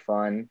super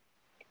fun.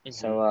 Mm-hmm.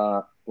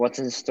 So what's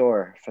in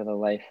store for the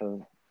life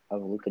of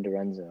Luca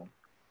Dorenzo?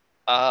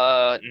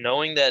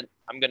 Knowing that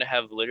I'm gonna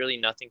have literally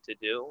nothing to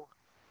do,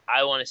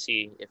 I want to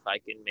see if I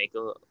can make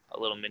a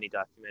little mini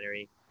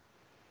documentary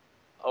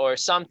or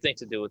something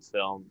to do with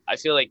film. I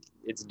feel like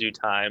it's due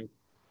time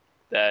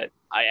that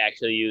I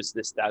actually use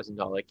this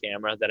 $1,000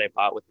 camera that I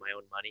bought with my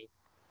own money.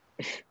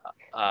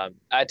 I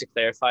had to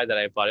clarify that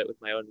I bought it with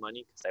my own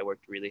money because I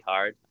worked really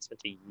hard. I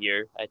spent a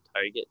year at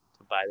Target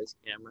to buy this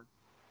camera.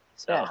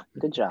 So Yeah,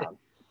 good job.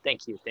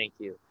 thank you, thank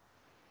you.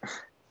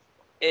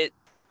 It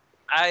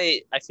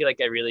I feel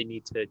like I really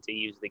need to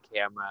use the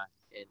camera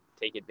and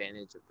take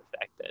advantage of the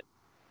fact that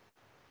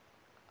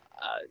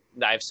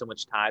I have so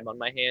much time on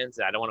my hands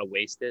and I don't want to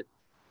waste it.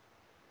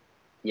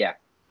 Yeah.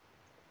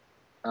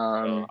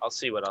 So I'll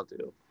see what I'll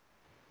do.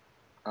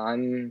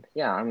 I'm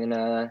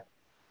gonna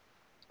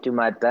do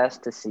my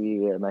best to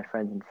see my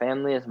friends and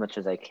family as much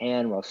as I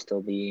can while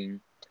still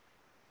being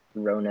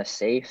Rona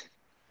safe.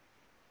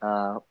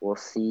 We'll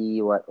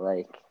see what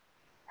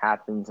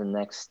happens in the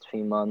next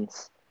few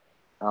months.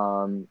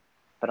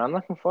 But I'm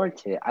looking forward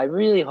to it. I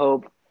really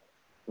hope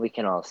we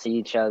can all see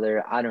each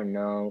other. I don't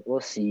know.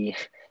 We'll see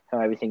how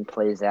everything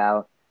plays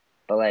out.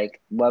 But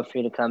love for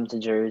you to come to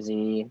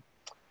Jersey.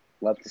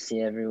 Love to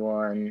see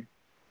everyone.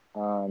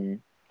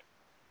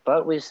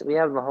 But we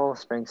have the whole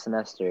spring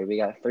semester. We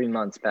got 3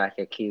 months back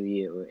at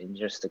QU in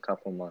just a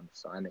couple months,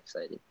 so I'm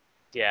excited.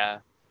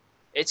 Yeah.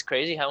 It's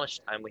crazy how much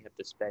time we have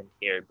to spend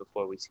here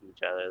before we see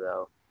each other,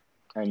 though.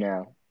 I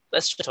know.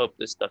 Let's just hope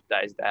this stuff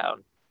dies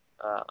down.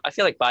 I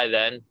feel like by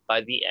then,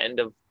 by the end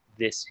of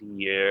this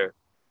year,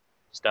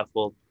 stuff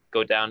will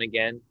go down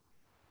again,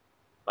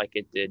 like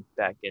it did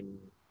back in,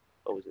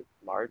 what was it,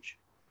 March?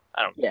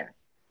 I don't know. Yeah.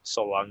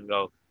 So long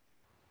ago.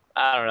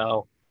 I don't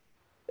know.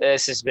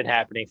 This has been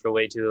happening for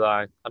way too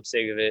long. I'm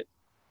sick of it.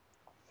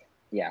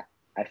 Yeah,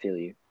 I feel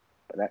you.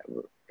 But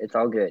it's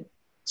all good.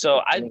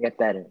 So It's gonna get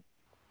better.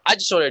 I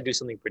just want to do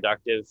something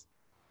productive.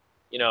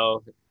 You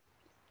know,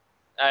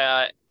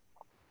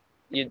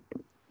 you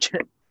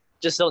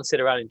just don't sit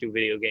around and do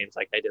video games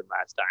like I did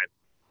last time.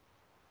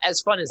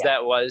 As fun as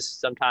that was,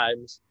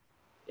 sometimes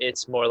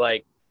it's more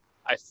like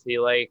I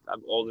feel like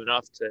I'm old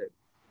enough to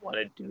want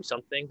to do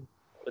something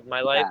with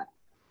my life.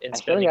 And I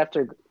feel like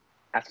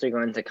after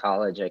going to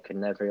college, I could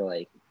never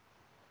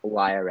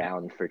lie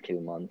around for 2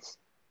 months.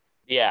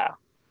 Yeah,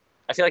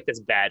 I feel like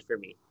that's bad for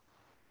me.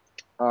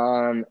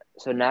 So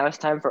now it's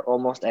time for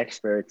Almost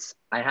Experts.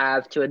 I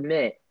have to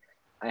admit,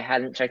 I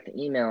hadn't checked the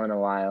email in a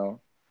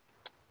while.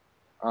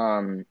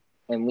 And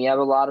we have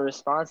a lot of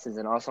responses,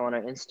 and also on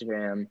our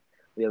Instagram,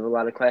 we have a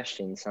lot of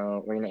questions.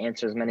 So we're gonna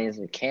answer as many as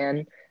we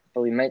can,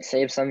 but we might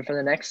save some for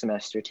the next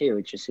semester too,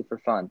 which is super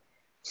fun.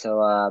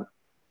 So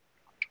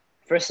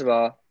first of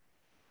all,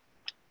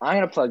 I'm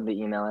gonna plug the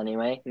email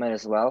anyway. Might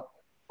as well.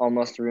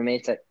 almost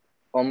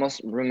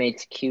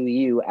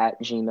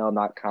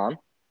roommatesqu@gmail.com.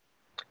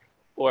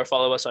 Or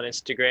follow us on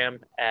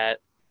Instagram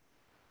at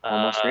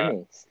Almost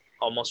roommates.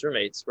 Almost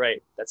roommates.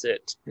 Right. That's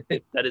it.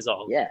 That is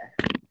all. Yeah.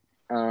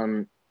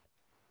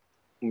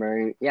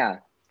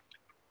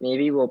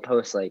 Maybe we'll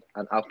post an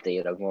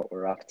update of what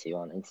we're up to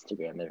on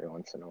Instagram every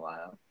once in a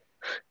while.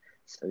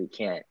 So we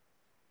can't.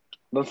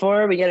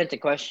 Before we get into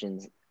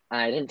questions,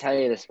 I didn't tell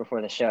you this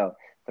before the show,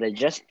 but I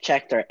just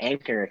checked our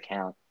Anchor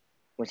account,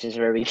 which is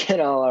where we get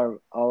all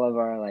of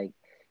our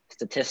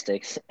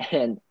statistics,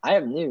 and I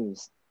have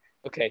news.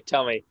 Okay,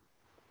 tell me.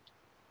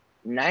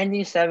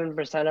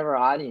 97% of our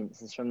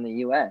audience is from the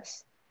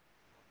US.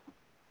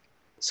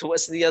 So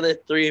what's the other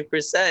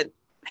 3%?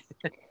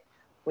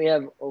 We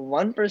have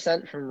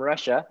 1% from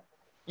Russia.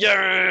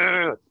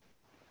 Yeah.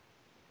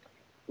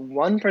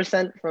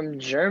 1% from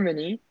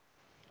Germany.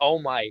 Oh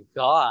my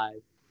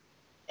God.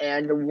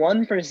 And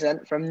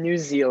 1% from New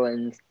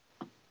Zealand.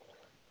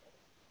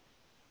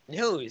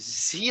 New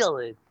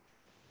Zealand.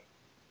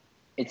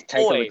 It's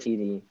Taika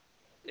Waititi.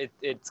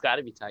 It's got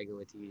to be Taika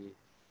Waititi.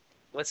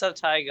 What's up,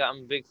 Taika? I'm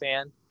a big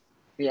fan.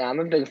 Yeah, I'm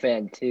a big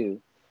fan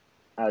too.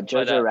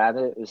 Jojo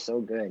Rabbit was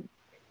so good.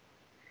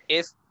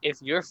 If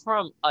you're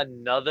from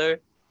another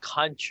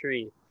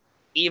country,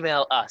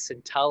 email us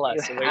and tell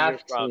us where you're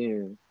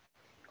from.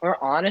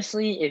 Or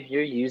honestly, if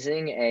you're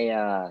using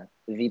a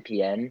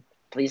VPN,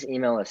 please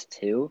email us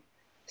too,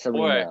 so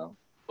we know.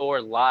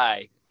 Or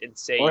lie and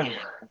say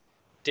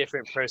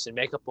different person.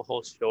 Make up a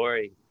whole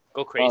story.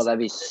 Go crazy. Oh, that'd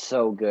be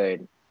so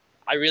good.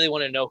 I really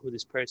want to know who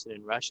this person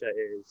in Russia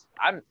is.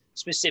 I'm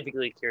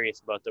specifically curious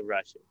about the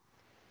Russian.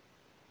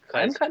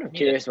 I'm kind of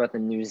curious about the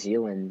New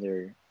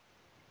Zealander.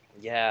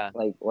 Yeah.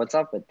 What's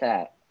up with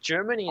that?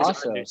 Germany is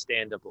also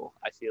understandable,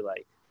 I feel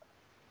like.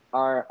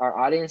 Our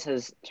audience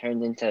has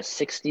turned into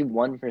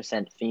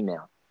 61%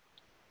 female.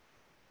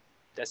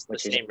 That's the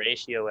same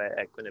ratio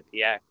at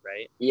Quinnipiac,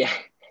 right? Yeah.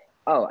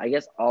 Oh, I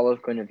guess all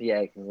of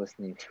Quinnipiac is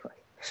listening to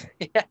it.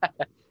 Yeah.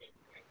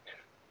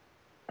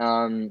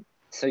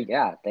 So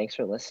yeah, thanks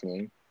for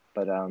listening.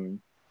 But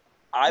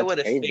I would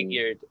have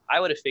figured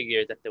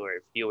that there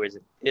were viewers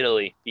in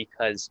Italy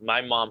because my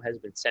mom has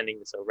been sending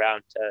this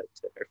around to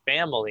her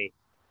family,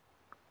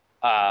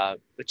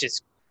 which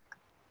is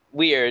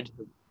weird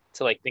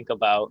to think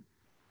about.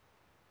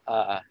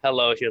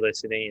 Hello, if you're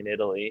listening in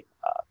Italy.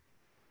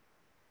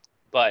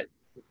 But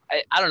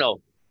I don't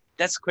know.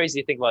 That's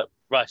crazy to think about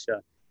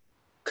Russia.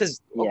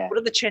 Because Yeah, what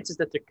are the chances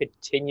that they're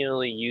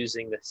continually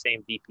using the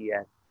same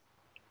VPN?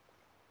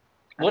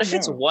 I What don't if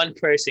it's know. one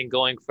person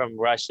going from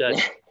Russia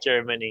to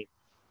Germany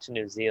to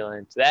New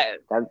Zealand? That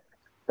that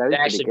that'd that be pretty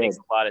actually makes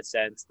good. a lot of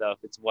sense, though. If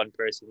it's one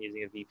person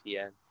using a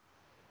VPN.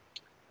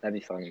 That'd be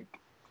funny.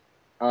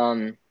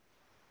 Um,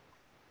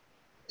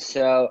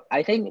 so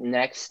I think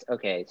next,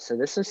 okay, so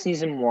this is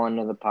season 1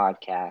 of the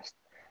podcast.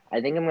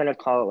 I think I'm gonna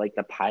call it like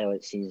the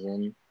pilot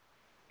season.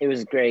 It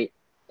was great.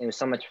 It was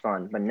so much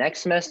fun. But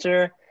next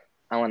semester,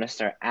 I want to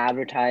start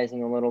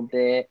advertising a little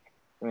bit.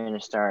 We're gonna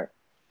start,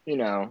 you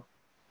know,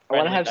 I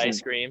want to Friendly have ice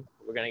some. cream.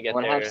 We're gonna I get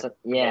want to have their some.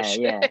 Yeah,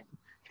 promotion. yeah.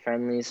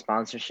 Friendly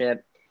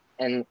sponsorship,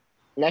 and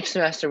next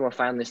semester we'll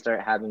finally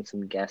start having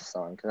some guests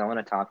on because I want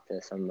to talk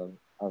to some of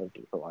other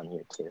people on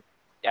here too.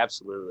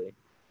 Absolutely.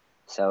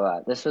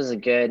 So this was a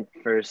good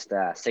first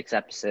 6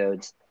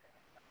 episodes,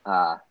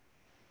 uh,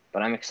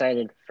 but I'm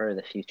excited for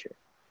the future.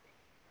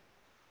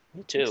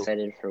 Me I'm too.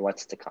 excited for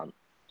what's to come.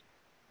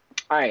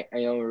 All right,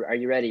 are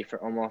you ready for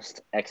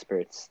almost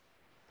experts?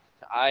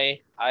 I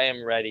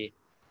am ready.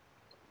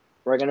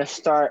 We're gonna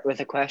start with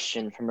a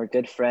question from our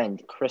good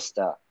friend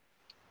Krista.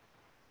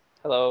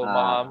 Hello, Uh,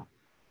 mom.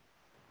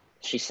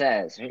 she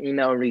says her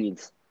email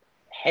reads,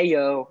 "Hey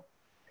yo,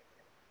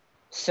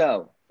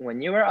 so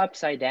when you are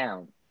upside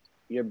down,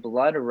 your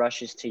blood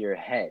rushes to your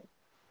head.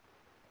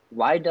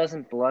 Why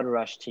doesn't blood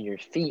rush to your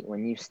feet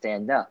when you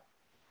stand up?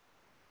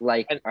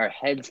 Like And our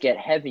heads get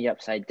heavy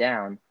upside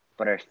down,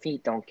 but our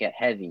feet don't get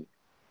heavy.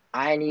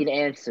 I need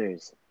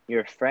answers.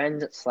 Your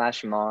friend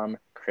slash mom,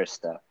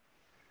 Krista."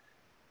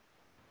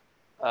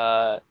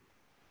 uh,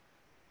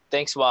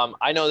 thanks, mom.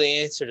 I know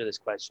the answer to this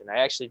question. I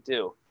actually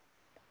do.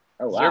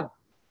 Oh Your wow,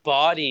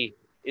 body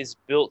is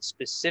built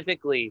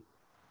specifically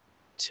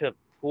to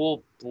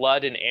pool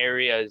blood in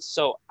areas.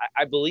 So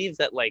I believe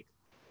that like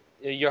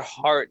your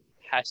heart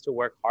has to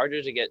work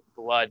harder to get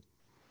blood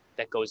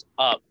that goes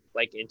up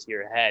like into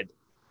your head.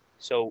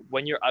 So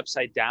when you're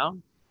upside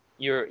down,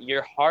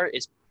 your heart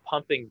is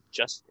pumping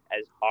just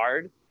as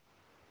hard,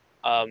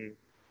 um,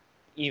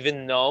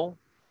 even though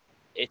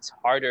it's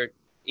harder,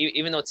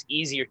 even though it's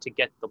easier to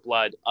get the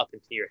blood up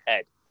into your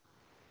head,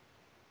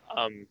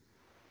 um,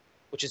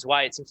 which is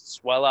why it seems to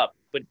swell up.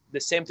 But the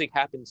same thing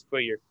happens for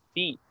your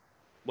feet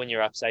when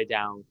you're upside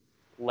down.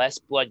 Less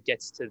blood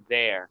gets to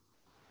there.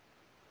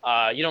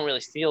 You don't really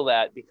feel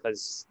that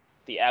because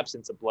the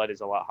absence of blood is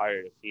a lot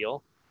harder to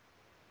feel.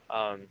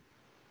 Um,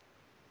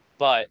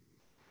 but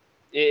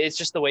it's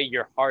just the way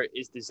your heart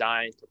is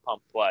designed to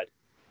pump blood.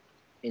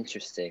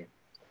 interesting.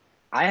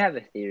 I have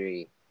a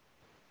theory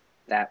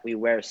that we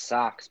wear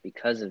socks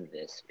because of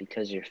this,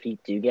 because your feet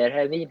do get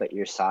heavy, but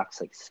your socks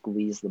like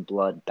squeeze the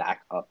blood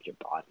back up your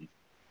body.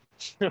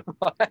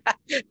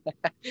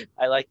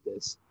 I like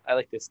this. I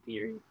like this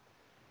theory.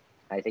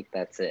 I think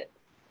that's it.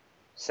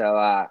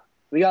 So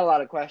we got a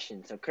lot of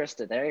questions. So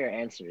Krista, there are your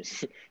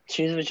answers.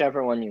 Choose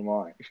whichever one you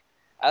want.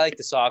 I like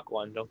the sock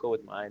one. Don't go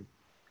with mine.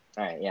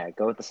 All right, yeah,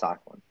 go with the sock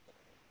one.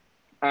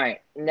 All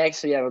right,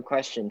 next we have a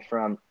question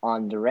from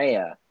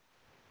Andrea,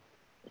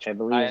 which I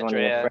believe Hi, is one of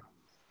your Andrea.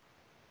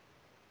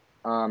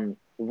 friends.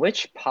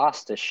 Which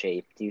pasta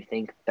shape do you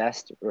think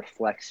best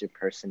reflects your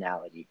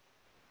personality?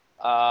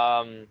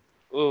 Um,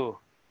 ooh,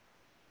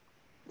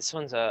 this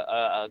one's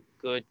a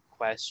good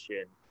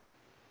question.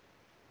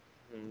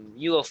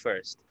 You go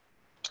first.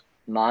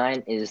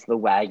 Mine is the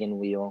wagon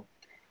wheel.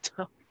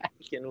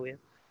 Can we?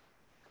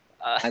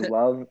 I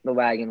love the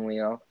wagon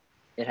wheel.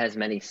 It has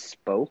many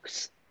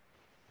spokes,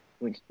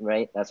 which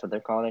right, that's what they're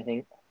called, I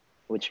think,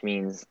 which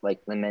means like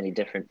the many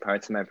different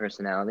parts of my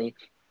personality.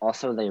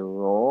 Also, they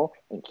roll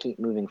and keep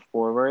moving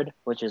forward,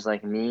 which is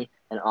like me,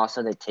 and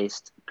also they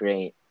taste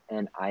great,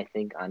 and I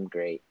think I'm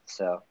great.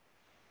 So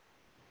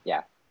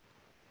yeah,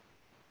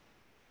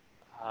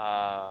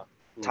 uh,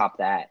 top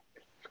that.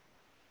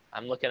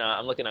 I'm looking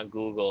on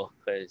Google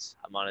because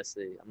I'm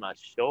not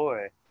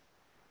sure.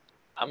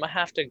 I'm gonna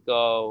have to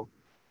go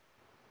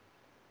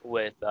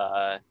with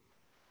uh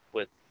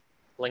with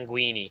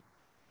linguine.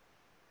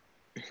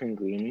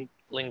 Green.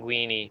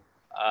 Linguine.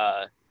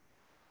 Uh,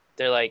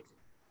 they're like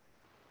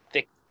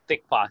thick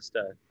thick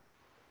pasta.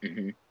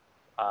 Mm-hmm.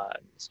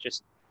 It's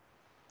just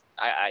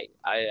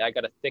I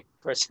got a thick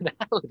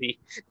personality.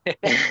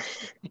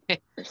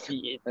 It's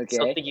Okay,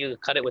 something you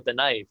cut it with a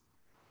knife,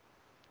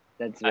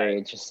 that's uh, very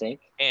interesting.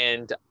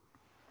 and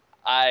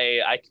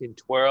I can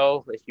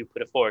twirl if you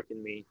put a fork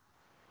in me,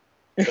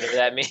 whatever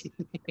that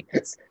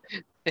means.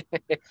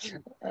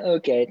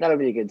 Okay, that'll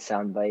be a good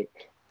soundbite.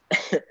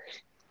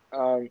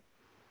 um,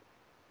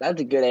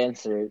 that's a good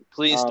answer.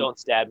 Please Um, don't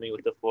stab me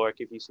with the fork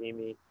if you see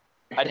me.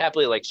 I'd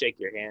happily like shake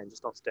your hand.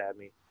 Just don't stab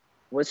me.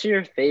 what's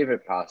your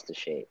favorite pasta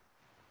shape?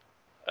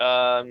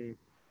 Um,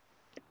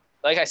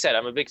 like I said,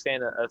 I'm a big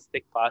fan of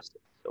thick pasta.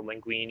 So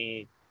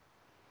linguine.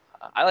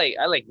 I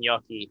like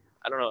gnocchi.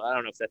 I don't know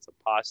if that's a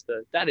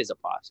pasta. That is a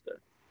pasta.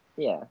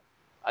 Yeah,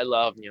 I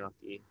love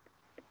gnocchi.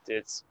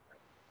 It's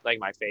like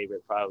my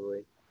favorite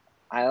probably.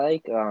 I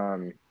like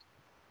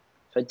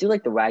So I do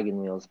like the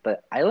wagon wheels,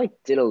 but I like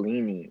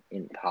ditalini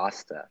in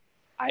pasta.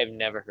 I've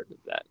never heard of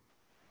that.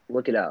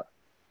 Look it up.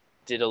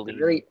 They're Diddly.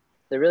 really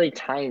they're really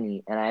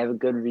tiny, and I have a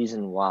good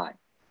reason why.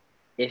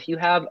 If you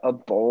have a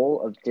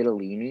bowl of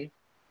ditalini,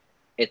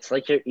 it's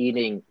like you're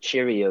eating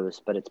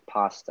Cheerios, but it's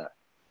pasta.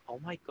 Oh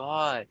my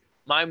God.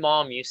 My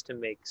mom used to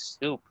make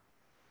soup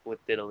with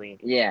diddlini.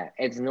 Yeah,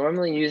 it's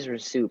normally used for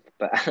soup,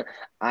 but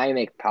I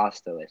make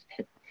pasta with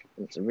it.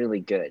 It's really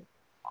good.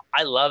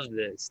 I love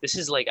this. This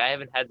is like I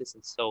haven't had this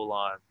in so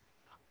long.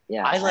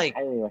 Yeah, I I like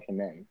highly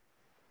recommend.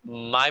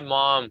 my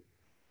mom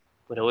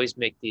would always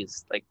make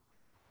these like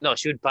no,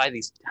 she would buy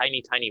these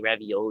tiny, tiny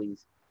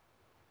raviolis.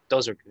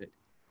 Those are good.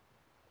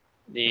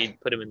 They'd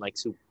put them in like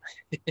soup.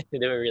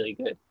 They were really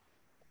good.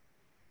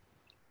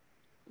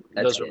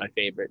 That's Those were good. my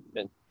favorite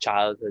and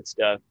childhood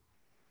stuff.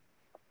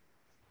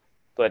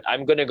 But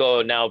I'm gonna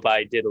go now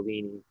buy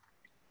diddlini,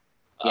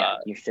 Yeah, uh,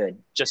 you should.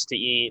 just to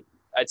eat.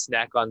 I'd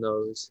snack on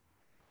those,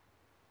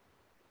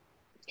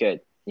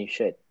 Good. You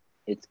should.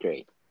 It's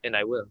great. and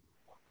I will.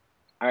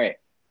 All right.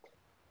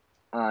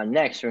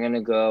 Next, we're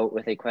gonna go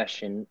with a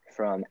question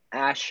from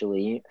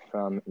Ashley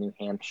from New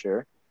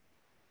Hampshire.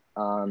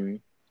 Um,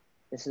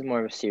 this is more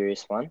of a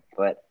serious one,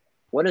 but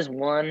what is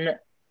one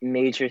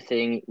major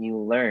thing you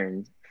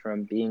learned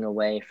from being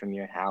away from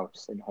your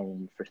house and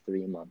home for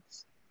 3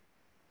 months?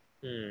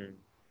 Hmm.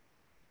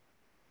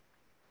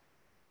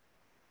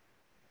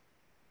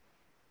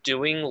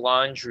 Doing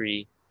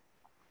laundry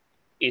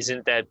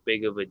isn't that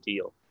big of a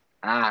deal.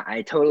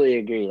 I totally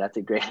agree. That's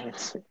a great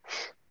answer.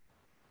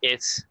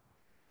 It's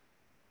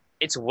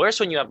it's worse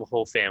when you have a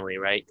whole family,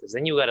 right? Because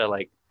then you gotta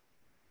like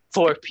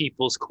four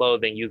people's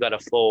clothing you gotta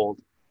fold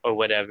or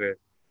whatever.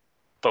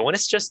 But when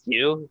it's just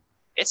you,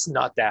 it's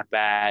not that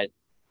bad.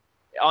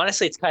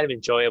 Honestly, it's kind of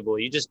enjoyable.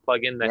 You just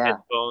plug in the Yeah.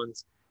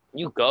 headphones,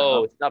 you Uh-huh.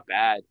 go. It's not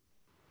bad.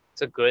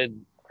 It's a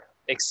good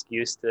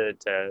excuse to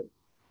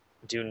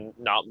do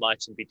not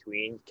much in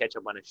between, catch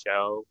up on a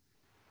show.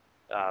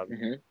 Um,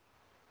 hmm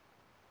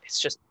it's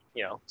just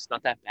it's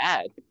not that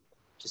bad.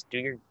 Just do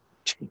your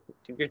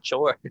do your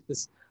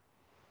chores.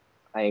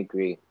 I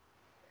agree.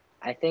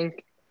 I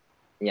think,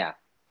 yeah.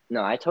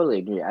 No, I totally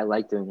agree. I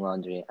like doing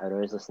laundry. I'd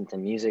always listen to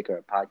music or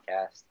a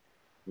podcast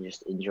and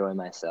just enjoy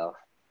myself.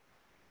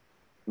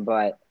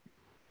 But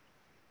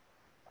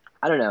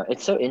I don't know.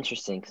 It's so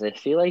interesting because I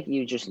feel like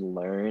you just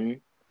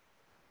learn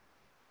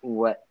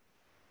what,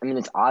 I mean,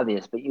 it's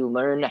obvious, but you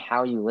learn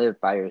how you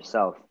live by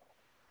yourself.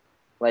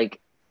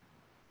 Like,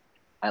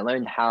 I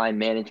learned how I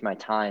manage my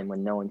time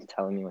when no one's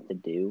telling me what to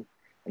do.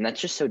 And that's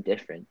just so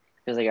different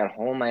because, like, at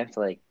home, I have to,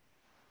 like,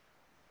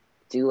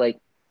 do, like,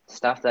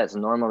 stuff that's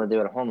normal to do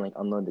at home, like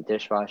unload the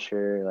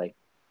dishwasher, like,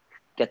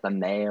 get the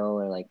mail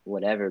or, like,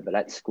 whatever. But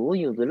at school,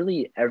 you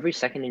literally, every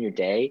second in your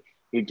day,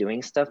 you're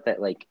doing stuff that,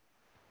 like,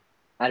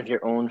 out of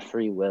your own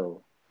free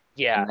will.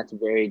 And Yeah, that's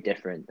very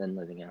different than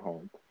living at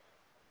home.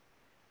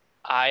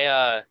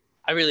 I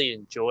really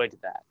enjoyed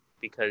that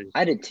because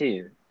I did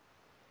too.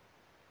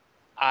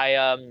 I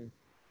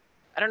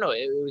I don't know,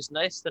 it was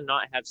nice to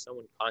not have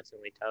someone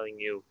constantly telling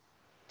you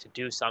to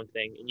do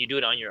something and you do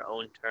it on your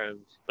own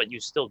terms, but you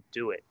still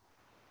do it.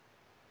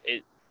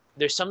 It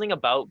there's something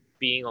about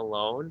being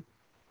alone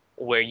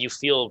where you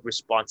feel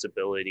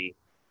responsibility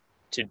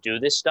to do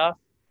this stuff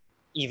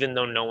even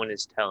though no one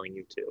is telling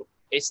you to.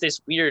 It's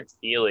this weird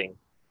feeling.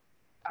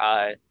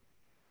 Uh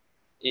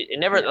it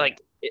never Yeah.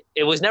 like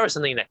it was never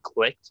something that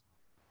clicked.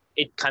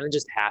 It kind of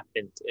just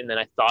happened and then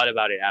I thought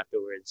about it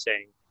afterwards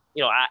saying,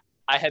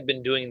 I had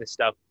been doing this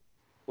stuff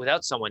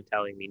without someone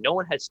telling me. No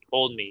one has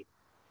told me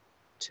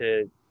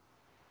to,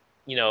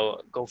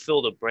 go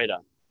fill the Brita,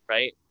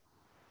 right?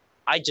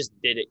 I just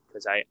did it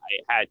because I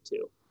had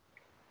to.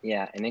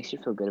 Yeah. It makes you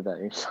feel good about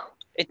yourself.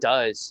 It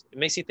does. It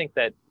makes you think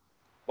that,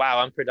 wow,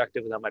 I'm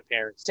productive without my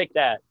parents. Take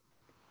that,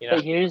 you know?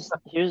 But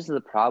here's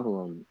the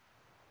problem.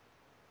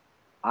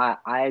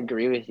 I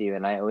agree with you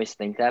and I always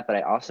think that, but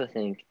I also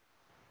think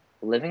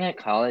living at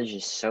college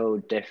is so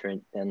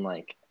different than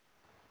like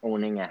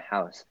owning a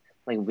house.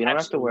 Like Absolutely.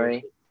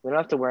 we don't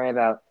have to worry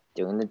about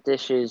doing the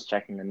dishes,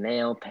 checking the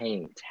mail,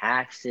 paying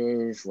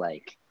taxes,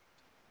 like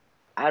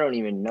I don't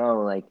even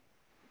know, like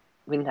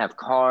we didn't have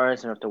cars,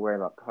 we don't have to worry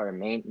about car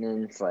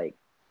maintenance, like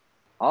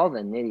all the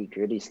nitty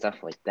gritty stuff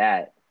like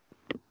that.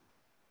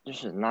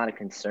 This is not a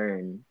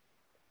concern.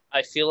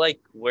 I feel like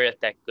we're at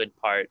that good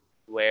part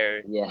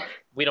where Yeah.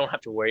 we don't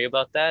have to worry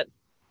about that.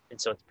 And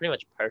so it's pretty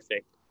much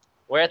perfect.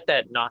 We're at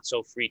that not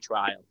so free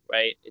trial,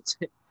 right?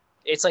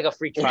 It's like a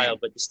free trial,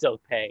 but you still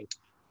pay.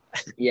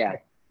 Yeah.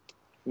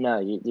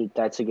 No,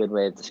 that's a good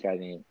way of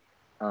describing it.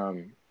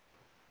 Um,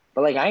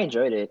 but like I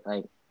enjoyed it,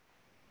 like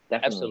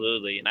definitely.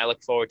 Absolutely. And I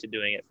look forward to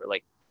doing it for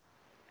like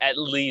at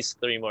least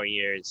 3 more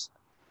years.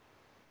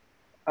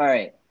 All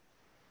right,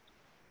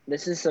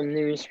 this is some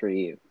news for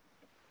you.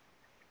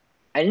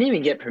 I didn't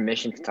even get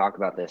permission to talk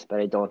about this,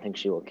 but I don't think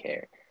she will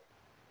care.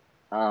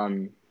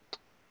 Um,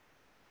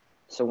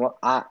 so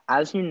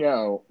as you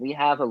know, we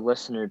have a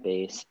listener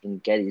base in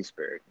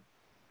Gettysburg,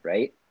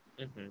 right?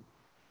 Hmm.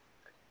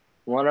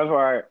 One of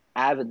our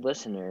avid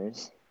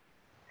listeners,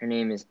 her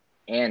name is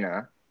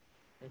Anna.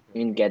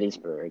 in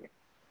Gettysburg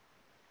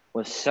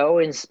was so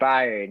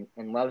inspired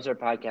and loves our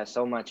podcast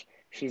so much,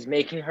 she's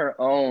making her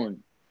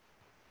own.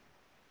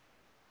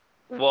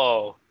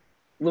 Whoa.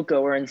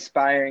 Luca, we're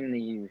inspiring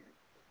the youth.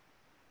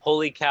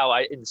 Holy cow,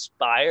 I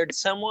inspired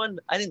someone?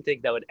 I didn't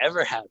think that would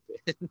ever happen.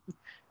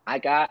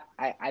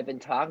 I've been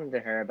talking to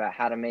her about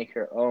how to make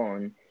her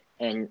own,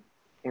 and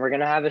we're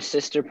gonna have a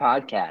sister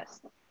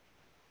podcast.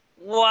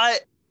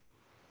 What?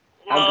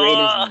 How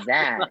great is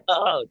that?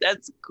 Oh,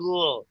 that's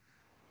cool.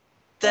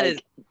 That is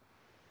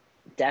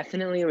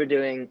definitely we're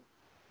doing.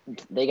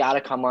 They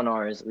gotta come on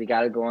ours. We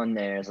gotta go on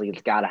theirs. Like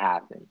it's gotta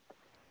happen.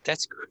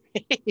 That's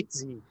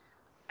crazy.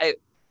 I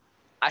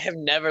have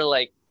never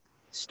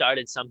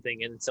started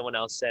something and someone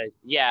else said,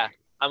 "Yeah,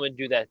 I'm gonna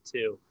do that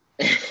too."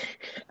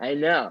 I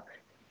know.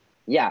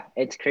 Yeah,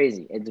 it's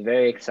crazy. It's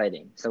very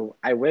exciting. So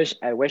I wish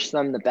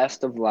them the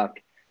best of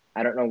luck.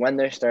 I don't know when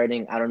they're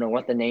starting. I don't know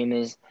what the name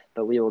is,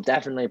 but we will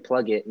definitely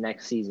plug it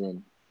next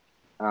season.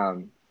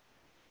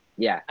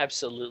 Yeah.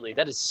 Absolutely.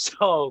 That is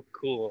so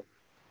cool.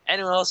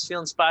 Anyone else feel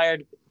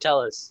inspired?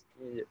 Tell us.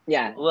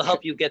 Yeah. We'll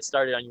help you get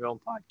started on your own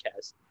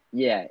podcast.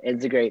 Yeah,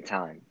 it's a great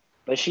time.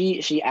 But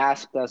she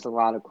asked us a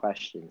lot of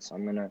questions. So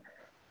I'm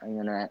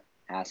gonna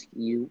ask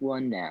you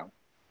one now.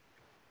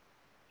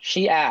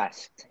 She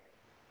asked,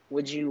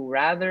 would you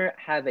rather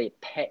have a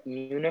pet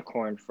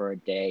unicorn for a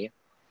day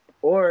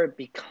or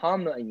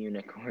become a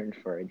unicorn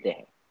for a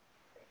day?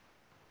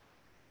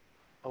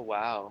 Oh,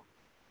 wow.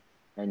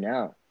 I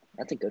know.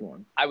 That's a good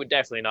one. I would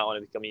definitely not want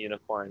to become a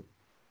unicorn.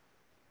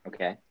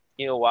 Okay.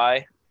 You know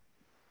why?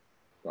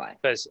 Why?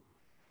 Because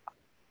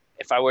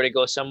if I were to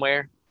go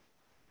somewhere,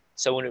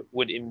 someone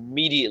would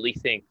immediately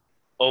think,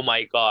 oh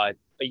my God,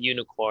 a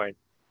unicorn.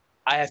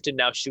 I have to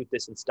now shoot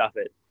this and stuff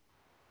it.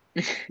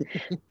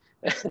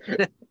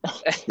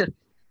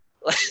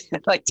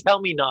 Tell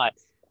me not.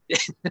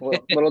 Well,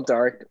 a little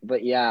dark,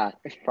 but yeah,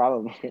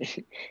 probably.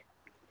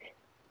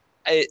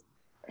 I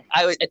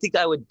think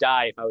I would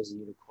die if I was a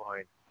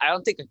unicorn. I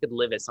don't think I could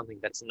live as something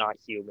that's not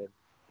human.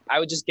 I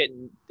would just get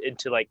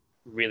into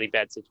really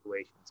bad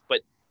situations.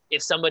 But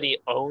if somebody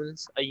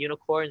owns a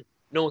unicorn,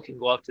 no one can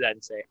go up to that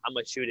and say, I'm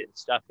gonna shoot it and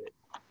stuff it.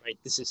 Right?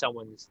 This is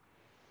someone's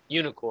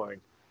unicorn.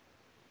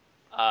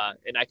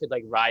 And I could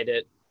ride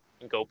it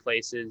and go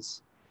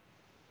places.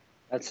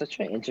 That's such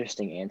an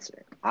interesting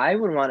answer. I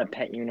would want a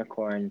pet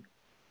unicorn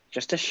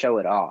just to show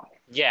it off.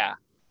 Yeah.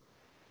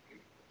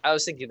 I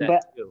was thinking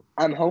that too.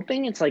 I'm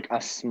hoping it's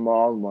a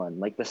small one,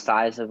 the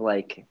size of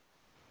those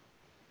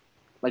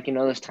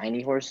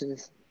tiny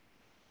horses.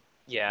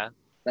 Yeah.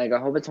 I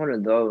hope it's one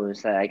of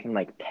those that I can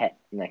pet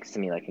next to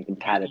me, I can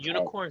pat its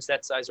unicorns head.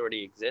 That size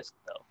already exist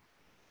though.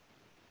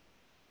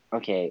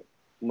 Okay,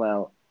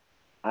 well,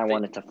 I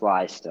want it to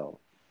fly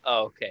still.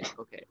 Oh, okay.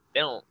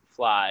 They don't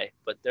fly,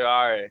 but there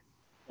are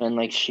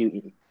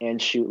shoot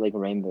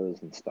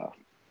rainbows and stuff.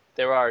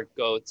 There are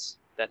goats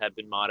that have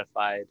been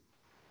modified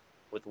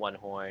with one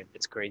horn.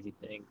 It's a crazy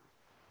thing.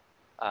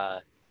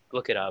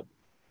 Look it up.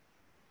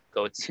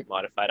 Goats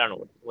modified. I don't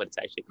know what it's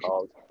actually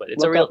called, but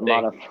it's a real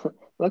thing.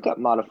 Look up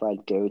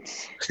modified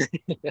goats.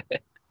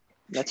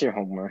 That's your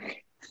homework.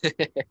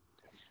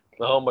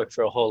 My homework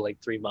for a whole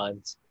 3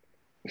 months.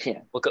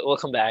 Yeah. We'll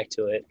come back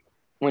to it.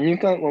 When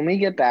we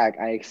get back,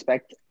 I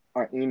expect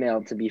our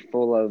email to be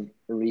full of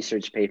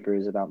research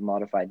papers about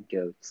modified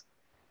goats.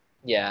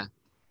 Yeah.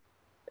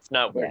 If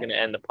not, we're gonna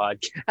end the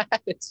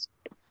podcast.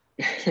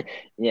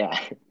 Yeah.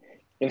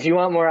 If you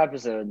want more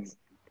episodes,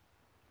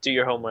 do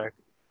your homework.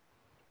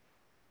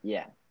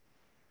 Yeah.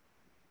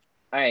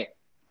 All right.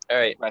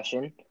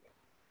 Question.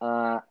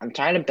 I'm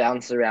trying to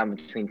bounce around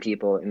between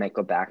people and might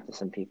go back to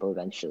some people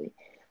eventually.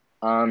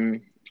 All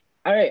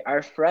right.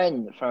 Our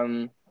friend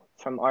from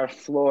our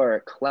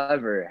floor,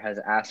 Clever, has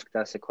asked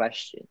us a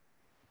question.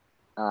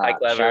 Hi,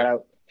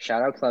 Clever.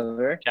 Shout out,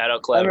 Clever. Shout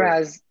out,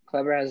 Clever.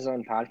 Clever has his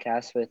own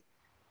podcast with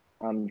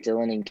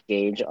Dylan and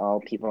Gage,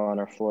 all people on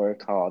our floor,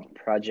 called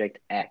Project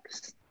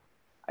X.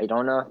 I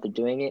don't know if they're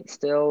doing it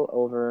still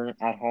over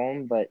at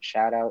home, but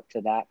shout out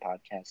to that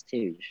podcast too.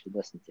 You should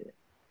listen to it.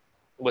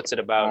 What's it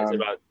about? Is it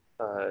about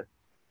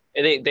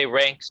they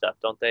rank stuff,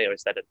 don't they? Or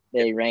is that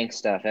they rank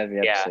stuff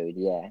every episode?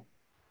 Yeah.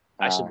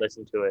 I should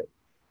listen to it.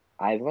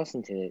 I've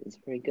listened to it. It's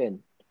pretty good.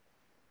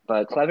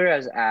 But Clever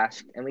has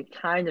asked, and we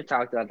kind of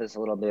talked about this a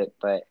little bit,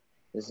 but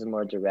this is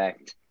more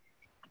direct.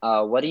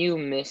 What do you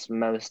miss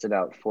most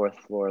about Fourth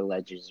Floor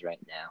Ledges right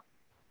now?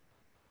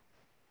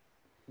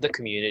 The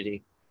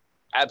community.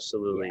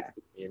 Absolutely. Yeah,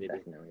 the community.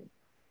 Definitely.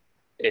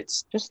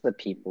 It's just the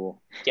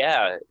people.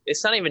 Yeah.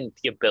 It's not even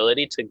the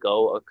ability to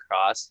go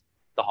across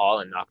the hall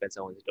and knock on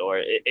someone's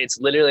door. It's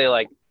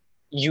literally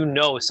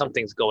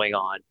something's going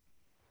on.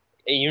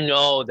 You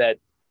know that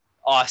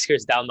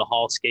Oscar's down the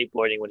hall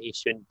skateboarding when he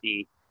shouldn't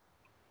be.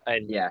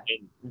 And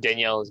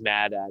Danielle is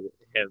mad at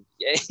him.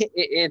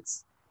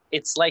 It's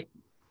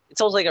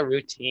almost like a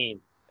routine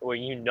where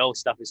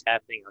stuff is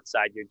happening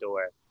outside your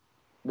door.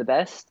 The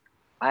best,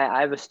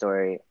 I have a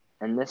story,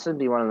 and this would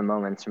be one of the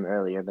moments from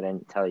earlier, but I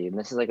didn't tell you. And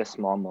this is a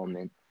small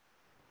moment.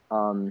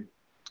 So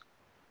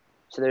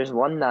there's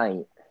one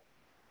night.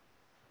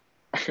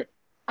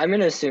 I'm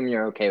gonna assume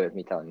you're okay with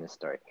me telling this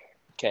story.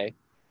 Okay.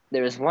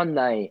 There was one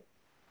night,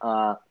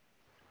 uh,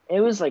 it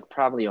was like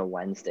probably a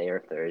Wednesday or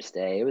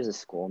Thursday. It was a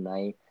school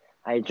night.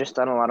 I had just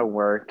done a lot of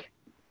work.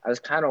 I was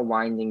kind of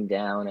winding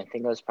down. I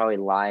think I was probably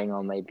lying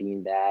on my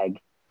beanbag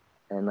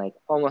and like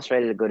almost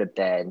ready to go to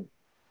bed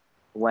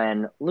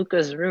when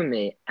Luca's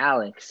roommate,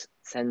 Alex,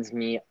 sends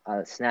me a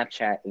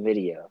Snapchat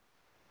video.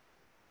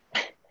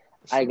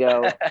 I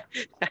go,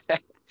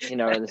 you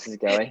know where this is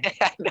going.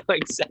 I know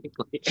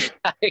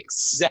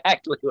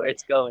exactly where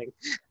it's going.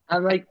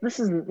 I'm like, this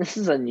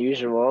is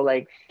unusual.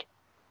 Like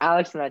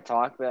Alex and I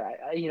talk, but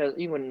he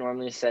wouldn't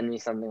normally send me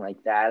something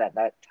like that at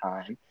that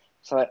time.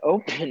 So I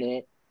open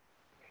it,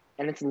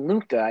 and it's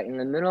Luca in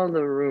the middle of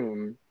the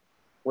room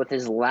with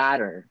his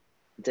ladder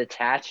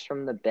detached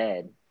from the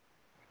bed,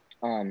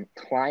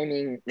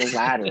 climbing the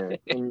ladder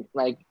and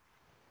like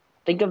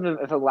think of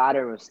if a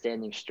ladder was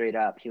standing straight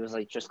up, he was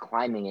like just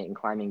climbing it and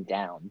climbing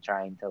down,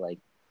 trying to like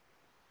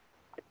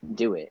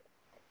do it.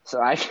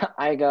 So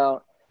I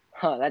go,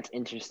 huh, that's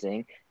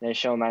interesting. And I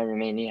show my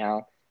roommate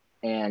Nihal,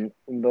 and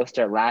we both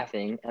start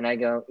laughing. And I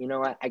go, you know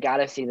what? I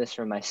gotta see this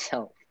for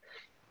myself.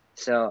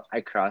 So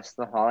I cross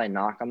the hall, I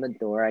knock on the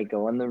door, I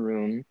go in the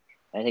room.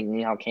 I think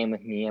Nihal came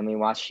with me, and we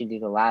watched you do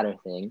the ladder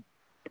thing,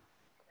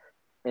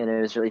 and it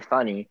was really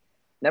funny.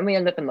 Then we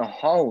end up in the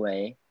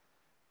hallway.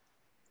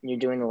 And you're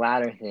doing the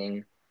ladder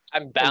thing,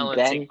 I'm and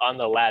balancing on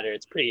the ladder.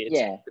 It's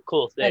yeah, a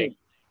cool thing.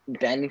 and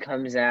Ben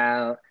comes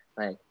out,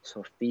 like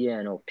Sophia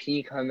and OP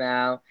come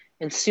out,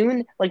 and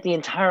soon like the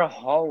entire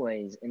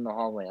hallways in the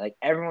hallway, like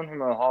everyone from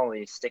the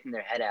hallway is sticking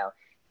their head out.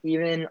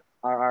 Even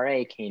our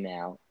RA came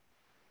out,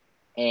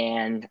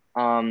 and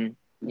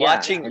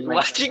Watching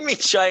me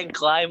try and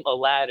climb a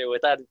ladder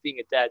without it being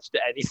attached to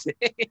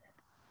anything.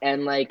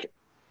 and like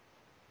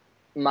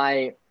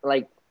my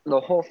like the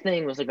whole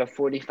thing was like a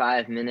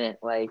 45-minute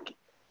like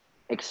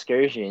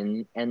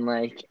excursion, and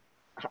like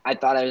I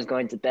thought I was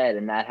going to bed,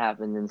 and that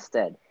happened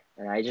instead.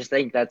 And I just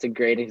think that's a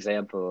great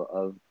example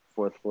of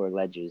fourth floor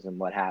ledgers and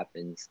what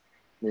happens.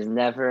 There's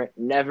never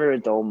a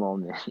dull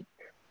moment.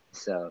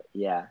 So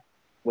yeah,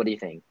 what do you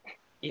think?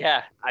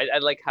 Yeah, I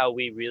like how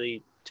we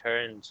really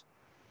turned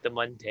the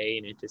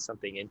mundane into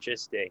something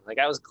interesting. Like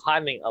I was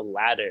climbing a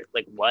ladder.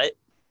 Like what?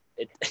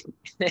 It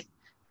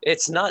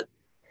it's not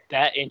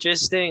that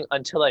interesting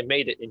until I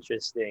made it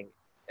interesting.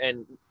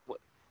 And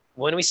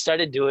when we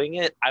started doing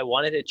it, I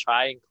wanted to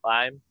try and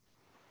climb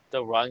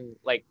the rung.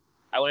 Like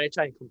I wanted to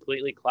try and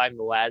completely climb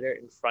the ladder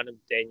in front of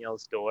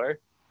Danielle's door,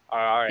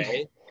 our RA.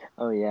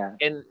 Oh yeah,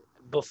 And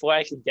before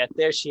I could get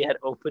there, she had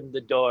opened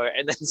the door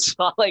and then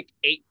saw like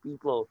 8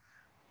 people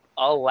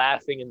all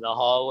laughing in the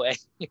hallway.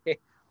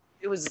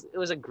 It was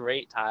a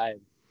great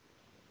time.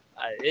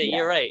 yeah,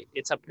 You're right.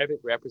 It's a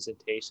perfect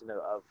representation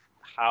of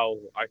how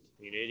our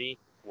community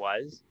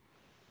was,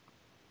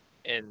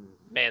 and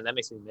man, that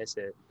makes me miss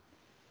it.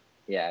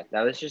 yeah.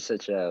 That was just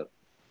such a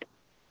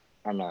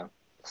I don't know.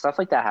 Stuff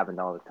like that happened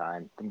all the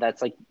time. But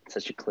that's like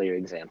such a clear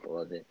example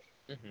of it.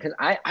 Mm-hmm. Because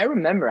I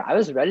remember I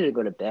was ready to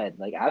go to bed.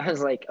 Like I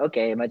was like,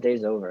 okay, my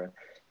day's over.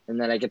 And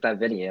then I get that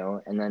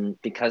video, and then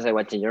because I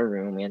went to your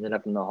room, we ended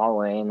up in the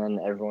hallway, and then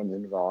everyone's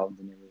involved,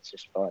 and it was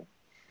just fun.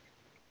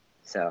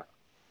 So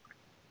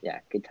yeah,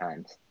 good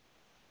times.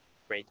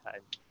 Great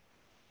time.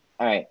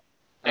 All right.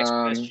 Next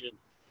question.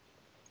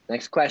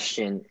 Next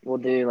question. We'll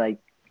do like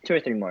 2 or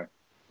 3 more.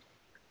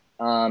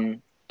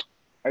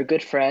 Our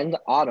good friend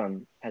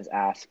Autumn has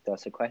asked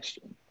us a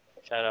question.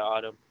 Shout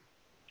out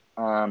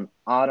Autumn.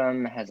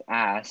 Autumn has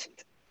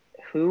asked,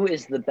 "Who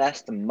is the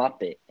best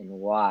Muppet and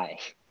why?"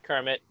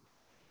 Kermit.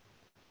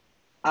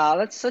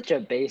 That's such a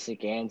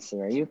basic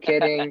answer. Are you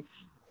kidding?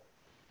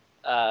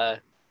 I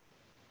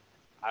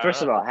don't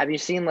First of know. all, have you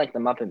seen like the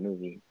Muppet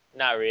movie?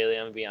 Not really.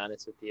 I'm gonna be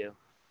honest with you.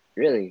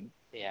 Really?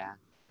 Yeah.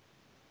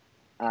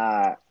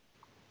 I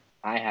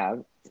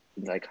have.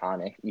 It's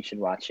iconic. You should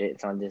watch it.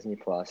 It's on Disney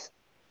Plus.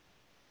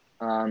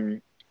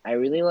 I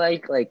really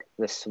like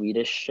the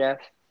Swedish Chef.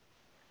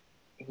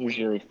 He's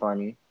really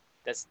funny.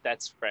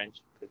 That's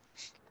French.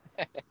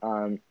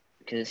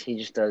 Because he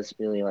just does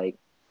really like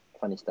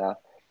funny stuff.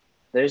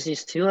 There's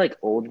these two like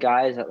old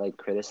guys that like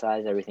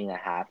criticize everything that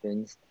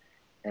happens,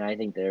 and I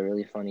think they're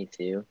really funny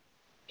too.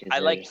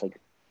 Because they're just like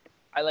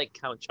I like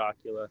Count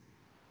Chocula.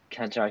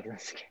 Count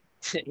Chocula's.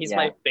 He's Yeah.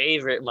 my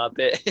favorite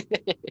Muppet.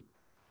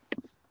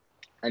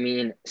 I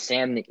mean,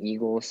 Sam the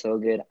Eagle is so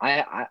good.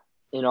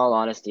 In all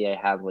honesty, I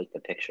have like the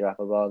picture up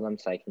of all of them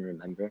so I can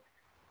remember.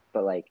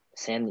 But like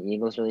Sam the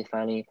Eagle is really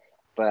funny.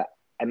 But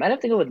I might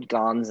have to go with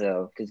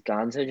Gonzo because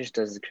Gonzo just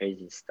does the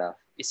craziest stuff.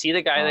 You see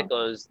the guy that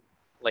goes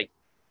like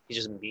he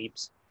just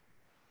beeps.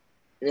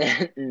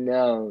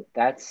 No,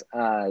 that's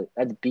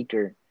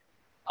Beaker.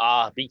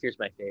 Beaker's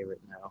my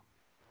favorite now.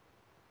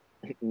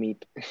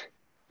 Meep.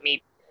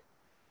 Meep.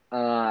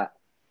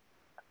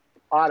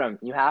 Autumn,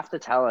 you have to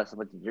tell us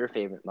what's your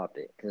favorite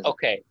Muppet.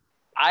 Okay,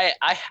 I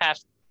have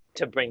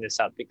to bring this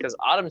up because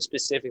Autumn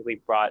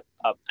specifically brought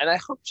up, and I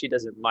hope she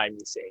doesn't mind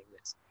me saying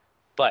this,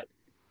 but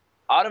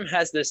Autumn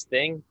has this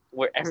thing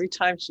where every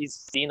time she's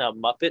seen a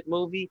Muppet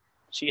movie,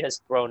 she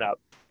has thrown up.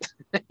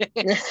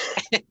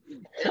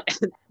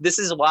 This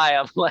is why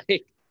I'm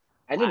like,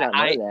 I did not know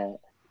I that.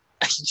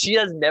 she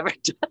has never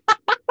done.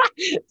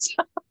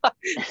 So,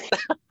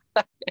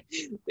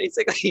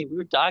 basically, we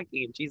were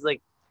talking, and she's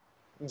like,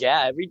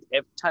 "Yeah, every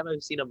time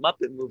I've seen a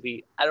Muppet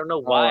movie, I don't know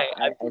why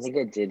I've I just think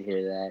I did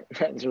hear that.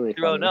 That's really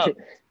thrown funny.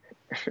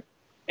 up."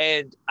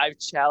 And I've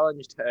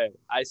challenged her.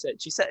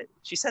 She said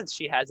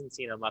she hasn't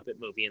seen a Muppet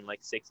movie in like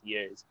 6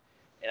 years,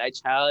 and I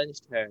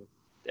challenged her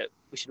that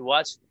we should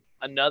watch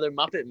another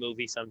Muppet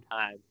movie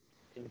sometime,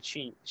 and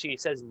she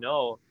says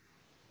no,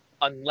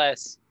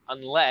 unless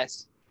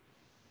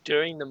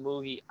during the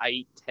movie I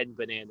eat 10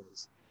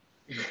 bananas,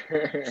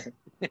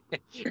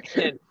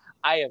 and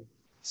I am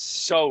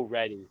so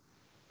ready.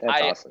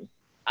 That's I awesome.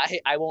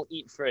 I won't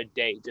eat for a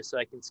day just so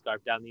I can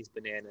scarf down these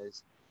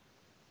bananas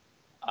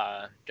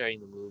during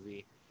the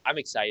movie. I'm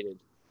excited.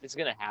 It's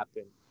gonna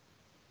happen.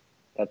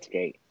 That's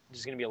great.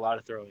 There's gonna be a lot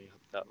of throwing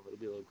up though. It'll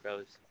be a little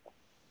gross.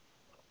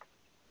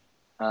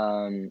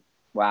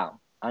 Wow.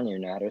 I don't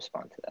even know how to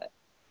respond to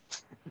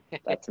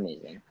that. That's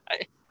amazing.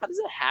 How does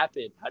that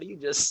happen? How do you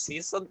just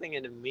see something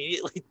and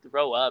immediately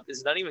throw up?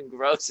 It's not even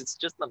gross. It's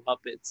just the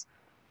Muppets.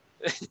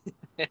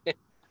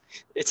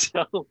 It's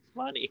so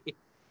funny.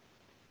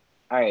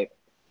 All right.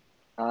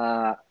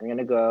 I'm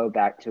gonna go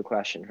back to a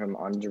question from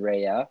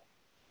Andrea.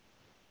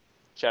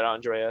 Shout out,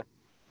 Andrea.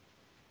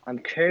 I'm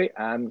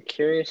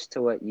curious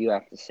to what you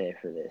have to say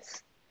for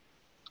this.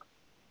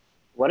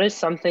 What is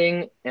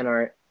something in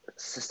our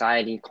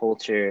society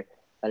culture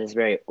that is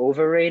very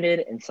overrated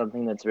and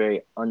something that's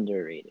very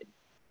underrated?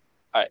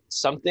 All right,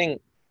 something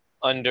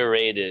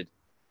underrated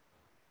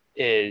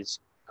is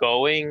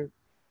going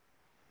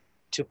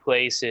to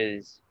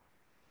places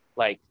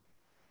like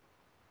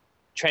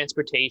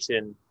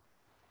transportation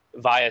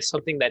via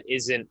something that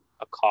isn't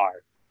a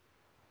car.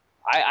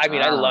 I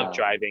mean, I love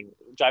driving.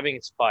 Driving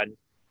is fun,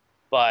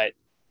 but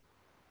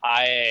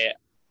I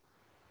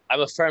I'm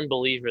a firm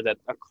believer that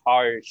a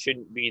car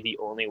shouldn't be the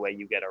only way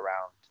you get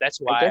around. That's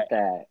I why get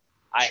that.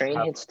 I Train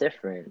have hits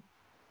different.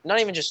 not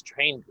even just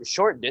train,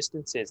 short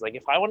distances. Like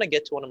if I want to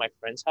get to one of my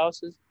friends'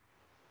 houses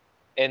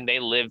and they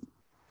live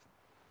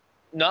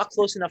not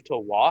close enough to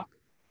walk,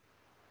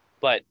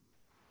 but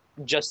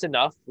just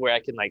enough where I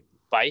can like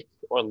bike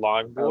or Oh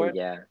longboard,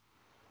 yeah.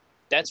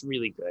 that's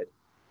really good.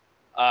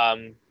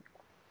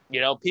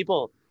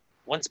 People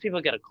once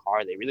people get a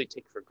car, they really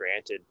take for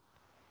granted,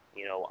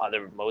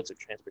 other modes of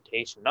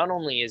transportation. Not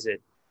only is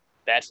it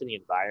bad for the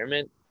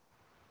environment,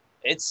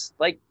 it's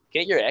like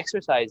get your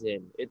exercise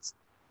in.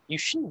 You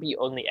shouldn't be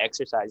only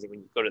exercising when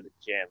you go to the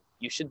gym.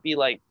 You should be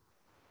like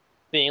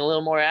being a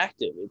little more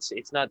active.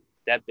 It's not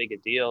that big a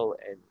deal,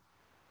 and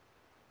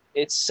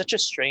it's such a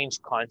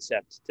strange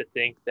concept to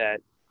think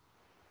that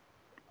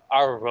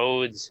our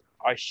roads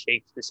are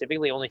shaped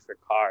specifically only for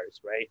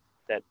cars, right?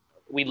 That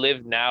we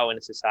live now in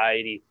a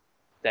society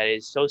that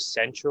is so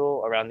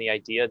central around the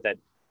idea that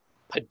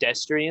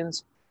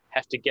pedestrians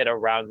have to get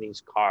around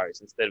these cars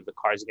instead of the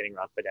cars getting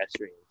around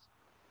pedestrians.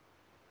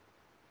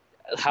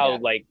 How Yeah.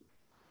 like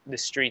the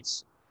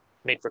streets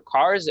made for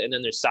cars and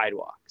then there's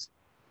sidewalks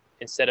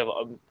instead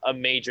of a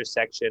major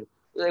section.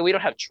 We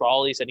don't have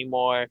trolleys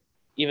anymore,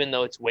 even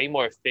though it's way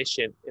more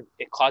efficient.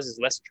 It causes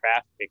less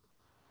traffic,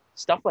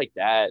 stuff like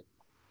that.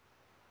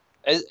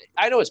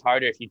 I know it's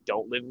harder if you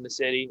don't live in the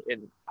city,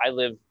 and I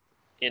live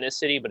in a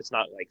city, but it's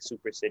not like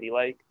super city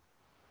like.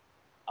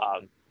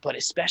 But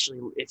especially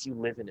if you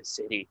live in a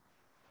city,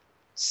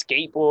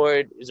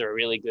 skateboard is a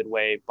really good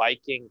way.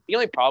 Biking. The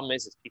only problem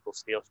is people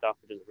steal stuff,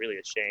 which is really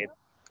a shame.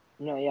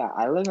 No, yeah.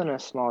 I live in a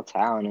small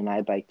town and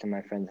I bike to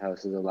my friends'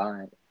 houses a lot.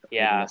 Like in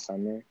Yeah, the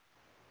summer.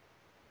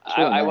 It's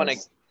I, really I want to.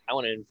 nice. I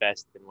want to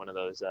invest in one of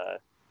those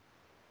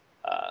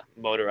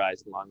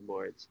motorized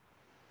longboards.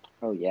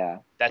 Oh yeah.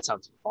 That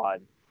sounds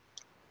fun.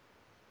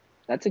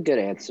 That's a good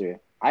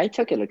answer. I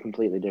took it a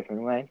completely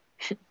different way.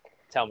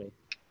 Tell me.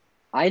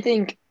 I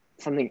think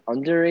something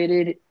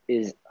underrated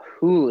is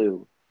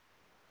Hulu.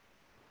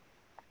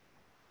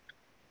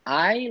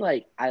 I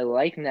like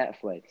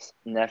Netflix.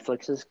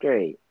 Netflix is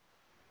great.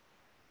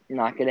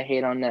 Not gonna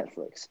hate on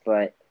Netflix,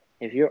 but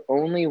if you're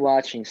only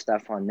watching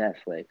stuff on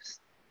Netflix,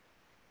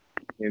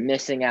 you're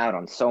missing out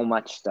on so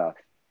much stuff.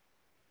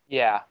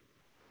 Yeah,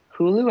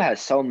 Hulu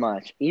has so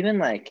much, even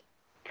like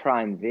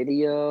Prime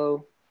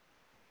Video.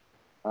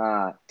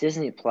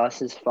 Disney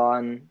Plus is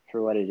fun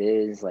for what it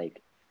is.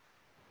 Like,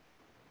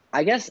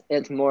 I guess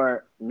it's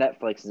more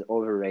Netflix is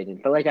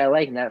overrated, but like I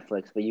like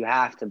Netflix, but you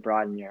have to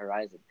broaden your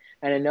horizon.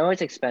 And I know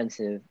it's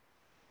expensive,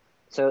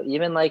 so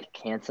even like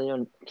cancel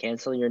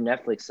your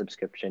Netflix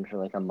subscription for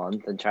like a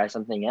month and try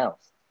something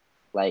else.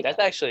 Like,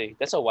 that's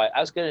a why I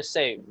was gonna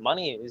say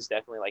money is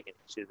definitely like an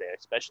issue there,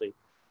 especially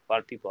a lot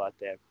of people out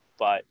there.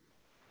 But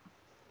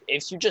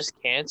if you just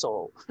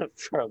cancel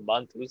for a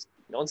month,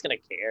 no one's gonna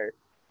care.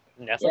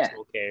 Netflix yeah,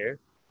 will care.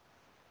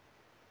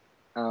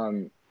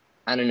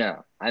 I don't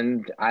know.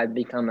 I've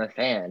become a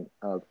fan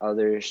of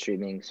other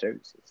streaming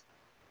services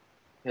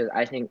because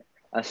I think,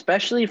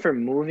 especially for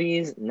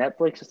movies,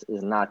 Netflix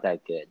is not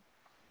that good.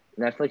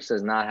 Netflix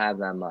does not have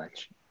that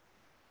much.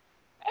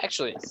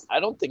 Actually, I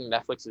don't think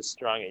Netflix is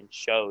strong in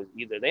shows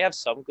either. They have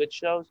some good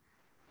shows,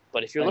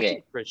 but if you're looking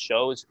Okay, for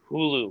shows,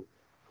 Hulu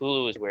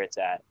is where it's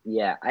at.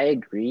 yeah, I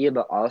agree,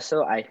 but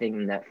also I think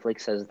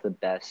Netflix has the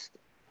best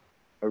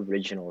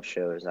original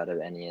shows out of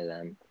any of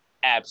them.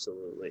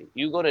 Absolutely.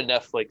 You go to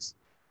Netflix.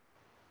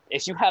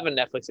 If you have a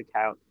Netflix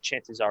account,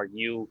 chances are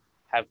you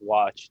have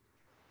watched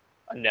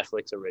a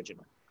Netflix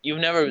original. You've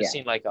never Yeah.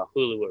 seen like a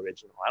Hulu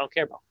original. I don't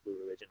care about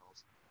Hulu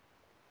originals.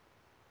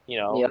 You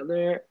The know,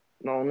 other,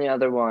 the only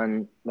other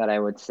one that I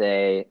would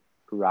say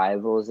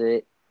rivals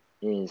it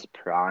is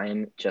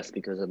Prime, just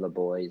because of the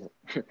boys.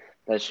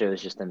 That show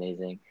is just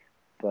amazing.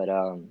 But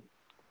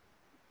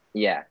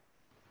yeah,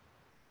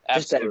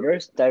 just absolutely.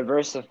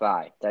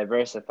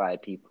 diversify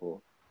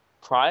people.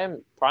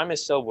 Prime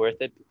is so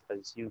worth it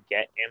because you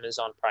get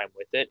Amazon Prime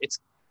with it.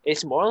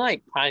 It's more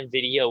like Prime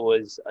Video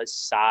was a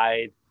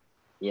side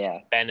Yeah,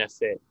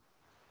 benefit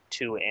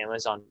to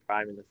Amazon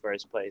Prime in the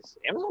first place.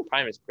 Amazon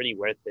Prime is pretty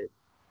worth it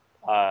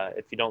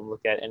if you don't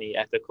look at any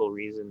ethical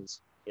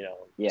reasons, yeah.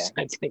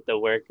 besides like the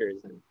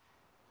workers and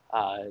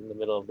in the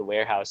middle of the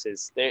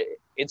warehouses.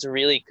 It's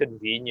really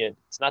convenient.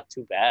 It's not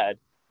too bad.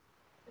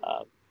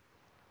 Um,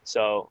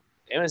 so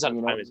Amazon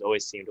You Prime know, has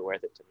always seemed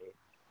worth it to me.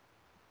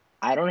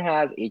 I don't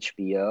have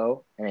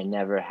HBO, and I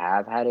never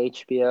have had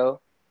HBO.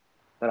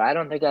 But I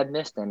don't think I've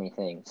missed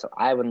anything, so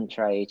I wouldn't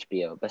try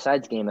HBO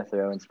besides Game of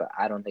Thrones. But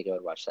I don't think I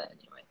would watch that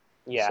anyway.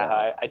 Yeah, So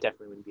I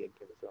definitely wouldn't be a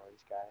Game of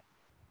Thrones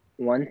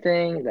one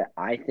thing that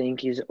I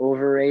think is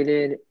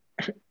overrated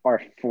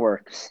are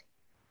forks.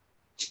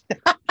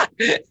 guy.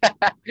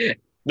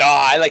 No,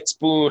 I like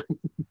Spoon.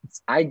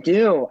 I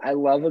do. I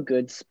love a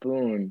good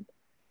spoon.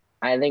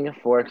 I think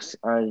forks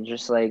are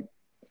just like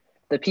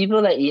the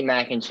people that eat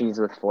mac and cheese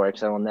with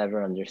forks. I will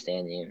never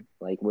understand you.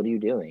 Like, what are you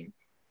doing?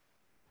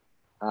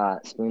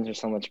 Spoons are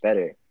so much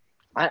better.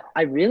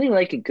 I really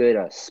like a good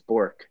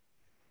spork,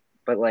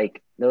 but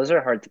like those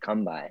are hard to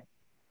come by.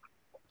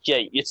 Yeah,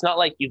 it's not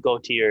like you go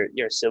to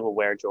your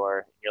silverware drawer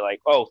and you're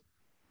like, oh,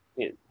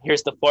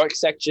 here's the fork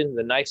section,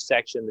 the knife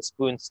section, the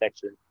spoon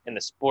section, and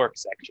the spork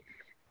section.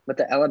 But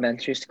the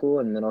elementary school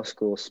and middle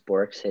school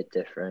sporks hit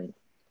different.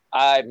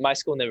 My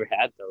school never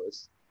had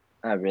those.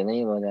 Oh,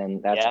 really? Well, then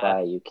that's Yeah.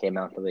 why you came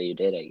out the way you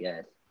did, I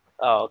guess.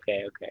 Oh,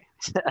 okay.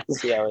 I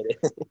see how it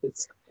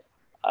is.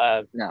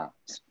 Uh, No.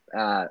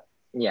 Uh,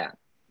 yeah.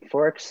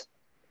 Forks.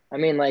 I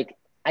mean, like,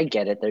 I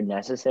get it. They're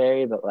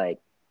necessary, but like,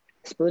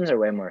 spoons are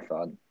way more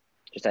fun.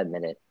 Just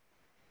admit it.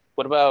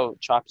 what about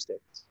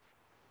chopsticks?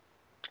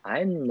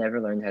 I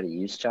never learned how to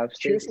use You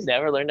chopsticks,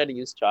 never learned how to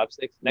use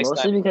chopsticks. Next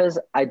mostly time, because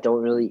I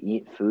don't really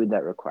eat food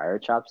that require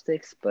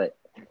chopsticks. But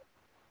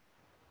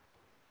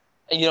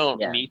you don't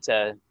yeah. need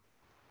to.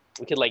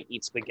 We could like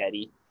eat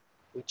spaghetti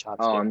with Oh,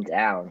 chopsticks. I'm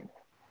down.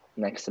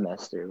 Next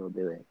semester, we'll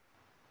do it.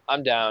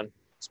 I'm down.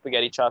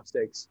 Spaghetti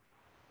chopsticks.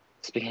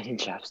 Spaghetti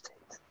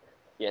chopsticks.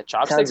 Yeah,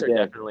 chopsticks Sounds are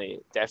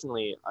good.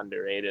 definitely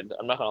underrated.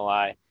 I'm not gonna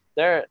lie.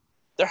 They're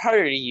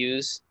harder to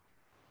use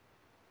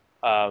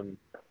um,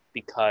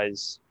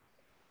 because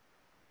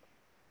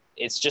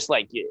it's just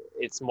like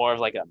it's more of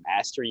like a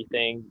mastery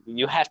thing.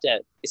 You have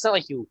to. It's not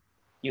like you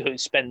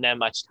spend that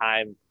much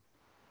time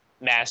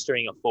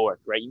mastering a fork,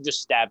 right? You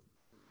just stab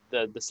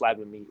the slab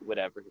of meat,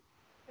 whatever,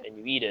 and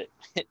you eat it.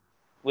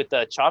 With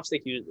the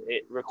chopstick,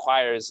 it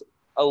requires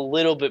a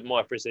little bit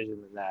more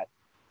precision than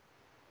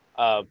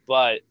that.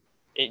 But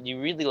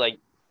you really like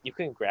you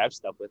can grab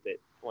stuff with it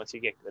once you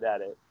get good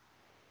at it.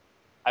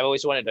 I've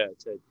always wanted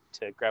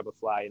to grab a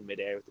fly in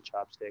midair with a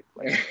chopstick,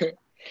 like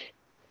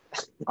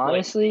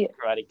Honestly,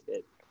 Karate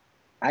Kid.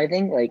 I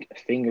think like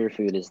finger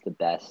food is the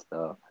best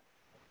though.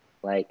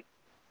 Like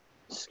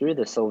screw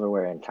the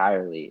silverware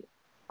entirely.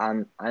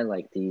 I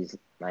like these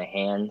my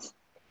hands.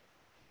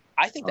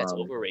 I think that's Um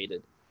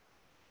overrated.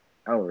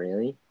 oh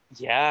really?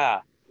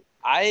 Yeah,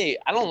 I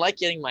don't like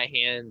getting my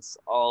hands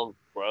all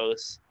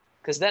gross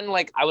because then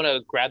like I want to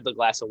grab the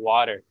glass of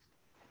water,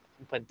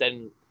 but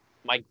then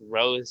my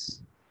gross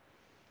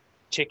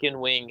chicken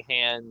wing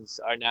hands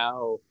are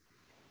now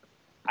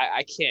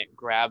I can't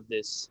grab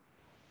this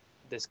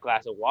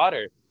glass of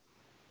water.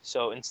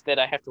 So instead,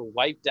 I have to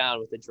wipe down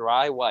with a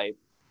dry wipe,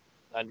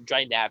 a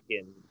dry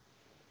napkin,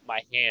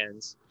 my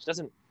hands, which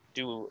doesn't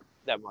do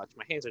that much.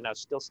 My hands are now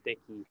still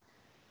sticky,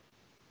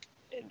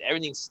 and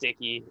everything's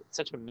sticky. It's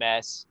such a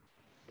mess.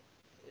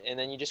 And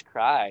then you just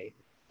cry,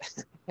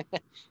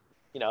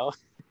 you know.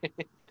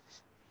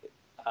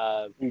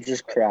 uh, You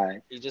just cry.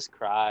 you just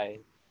cry.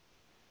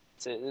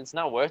 It's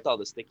not worth all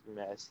the sticky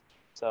mess.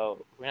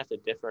 So we're gonna have to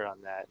differ on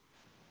that.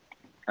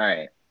 All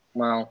right.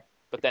 Well,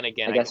 But then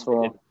again, I guess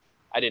we'll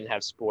I didn't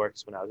have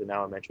sports when I was in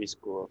elementary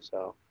school,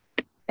 so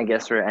I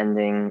guess we're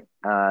ending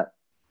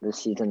the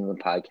season of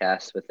the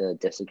podcast with a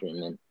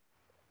disagreement.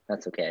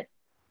 That's okay.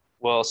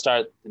 we'll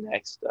start the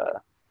next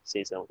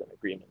season with an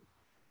agreement.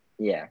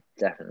 Yeah,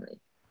 definitely.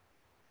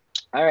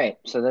 All right.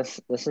 So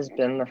this has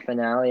been the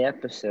finale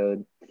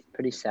episode.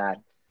 Pretty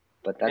sad,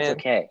 but that's Man,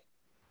 okay.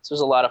 this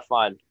was a lot of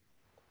fun.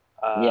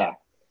 Yeah.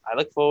 I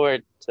look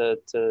forward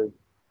to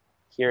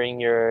hearing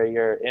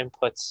your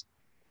inputs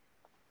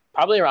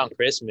probably around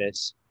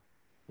Christmas.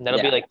 And that'll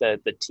be Yeah. like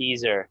the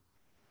teaser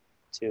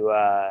to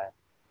our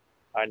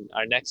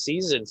next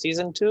season,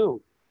 season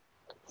 2.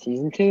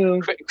 Season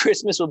 2.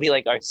 Christmas will be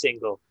like our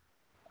single,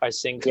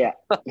 Yeah.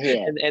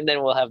 Yeah. and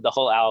then we'll have the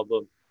whole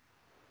album.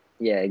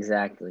 Yeah,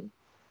 exactly.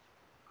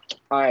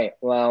 All right.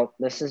 Well,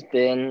 this has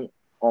been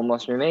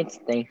Almost Roommates.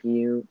 Thank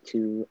you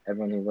to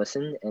everyone who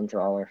listened and to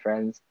all our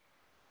friends.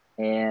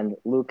 And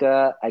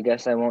Luca, I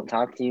guess I won't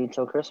talk to you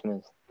till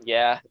Christmas.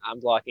 Yeah, I'm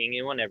blocking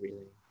you on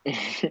everything.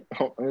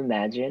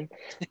 Imagine.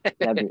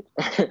 That'd be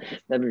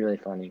that'd be really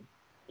funny.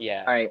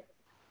 Yeah. All right.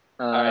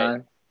 All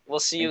right. We'll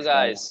see you Thanks,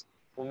 guys. guys.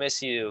 We'll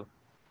miss you. I'll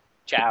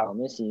Ciao.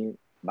 miss you.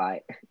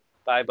 Bye.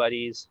 Bye,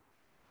 buddies.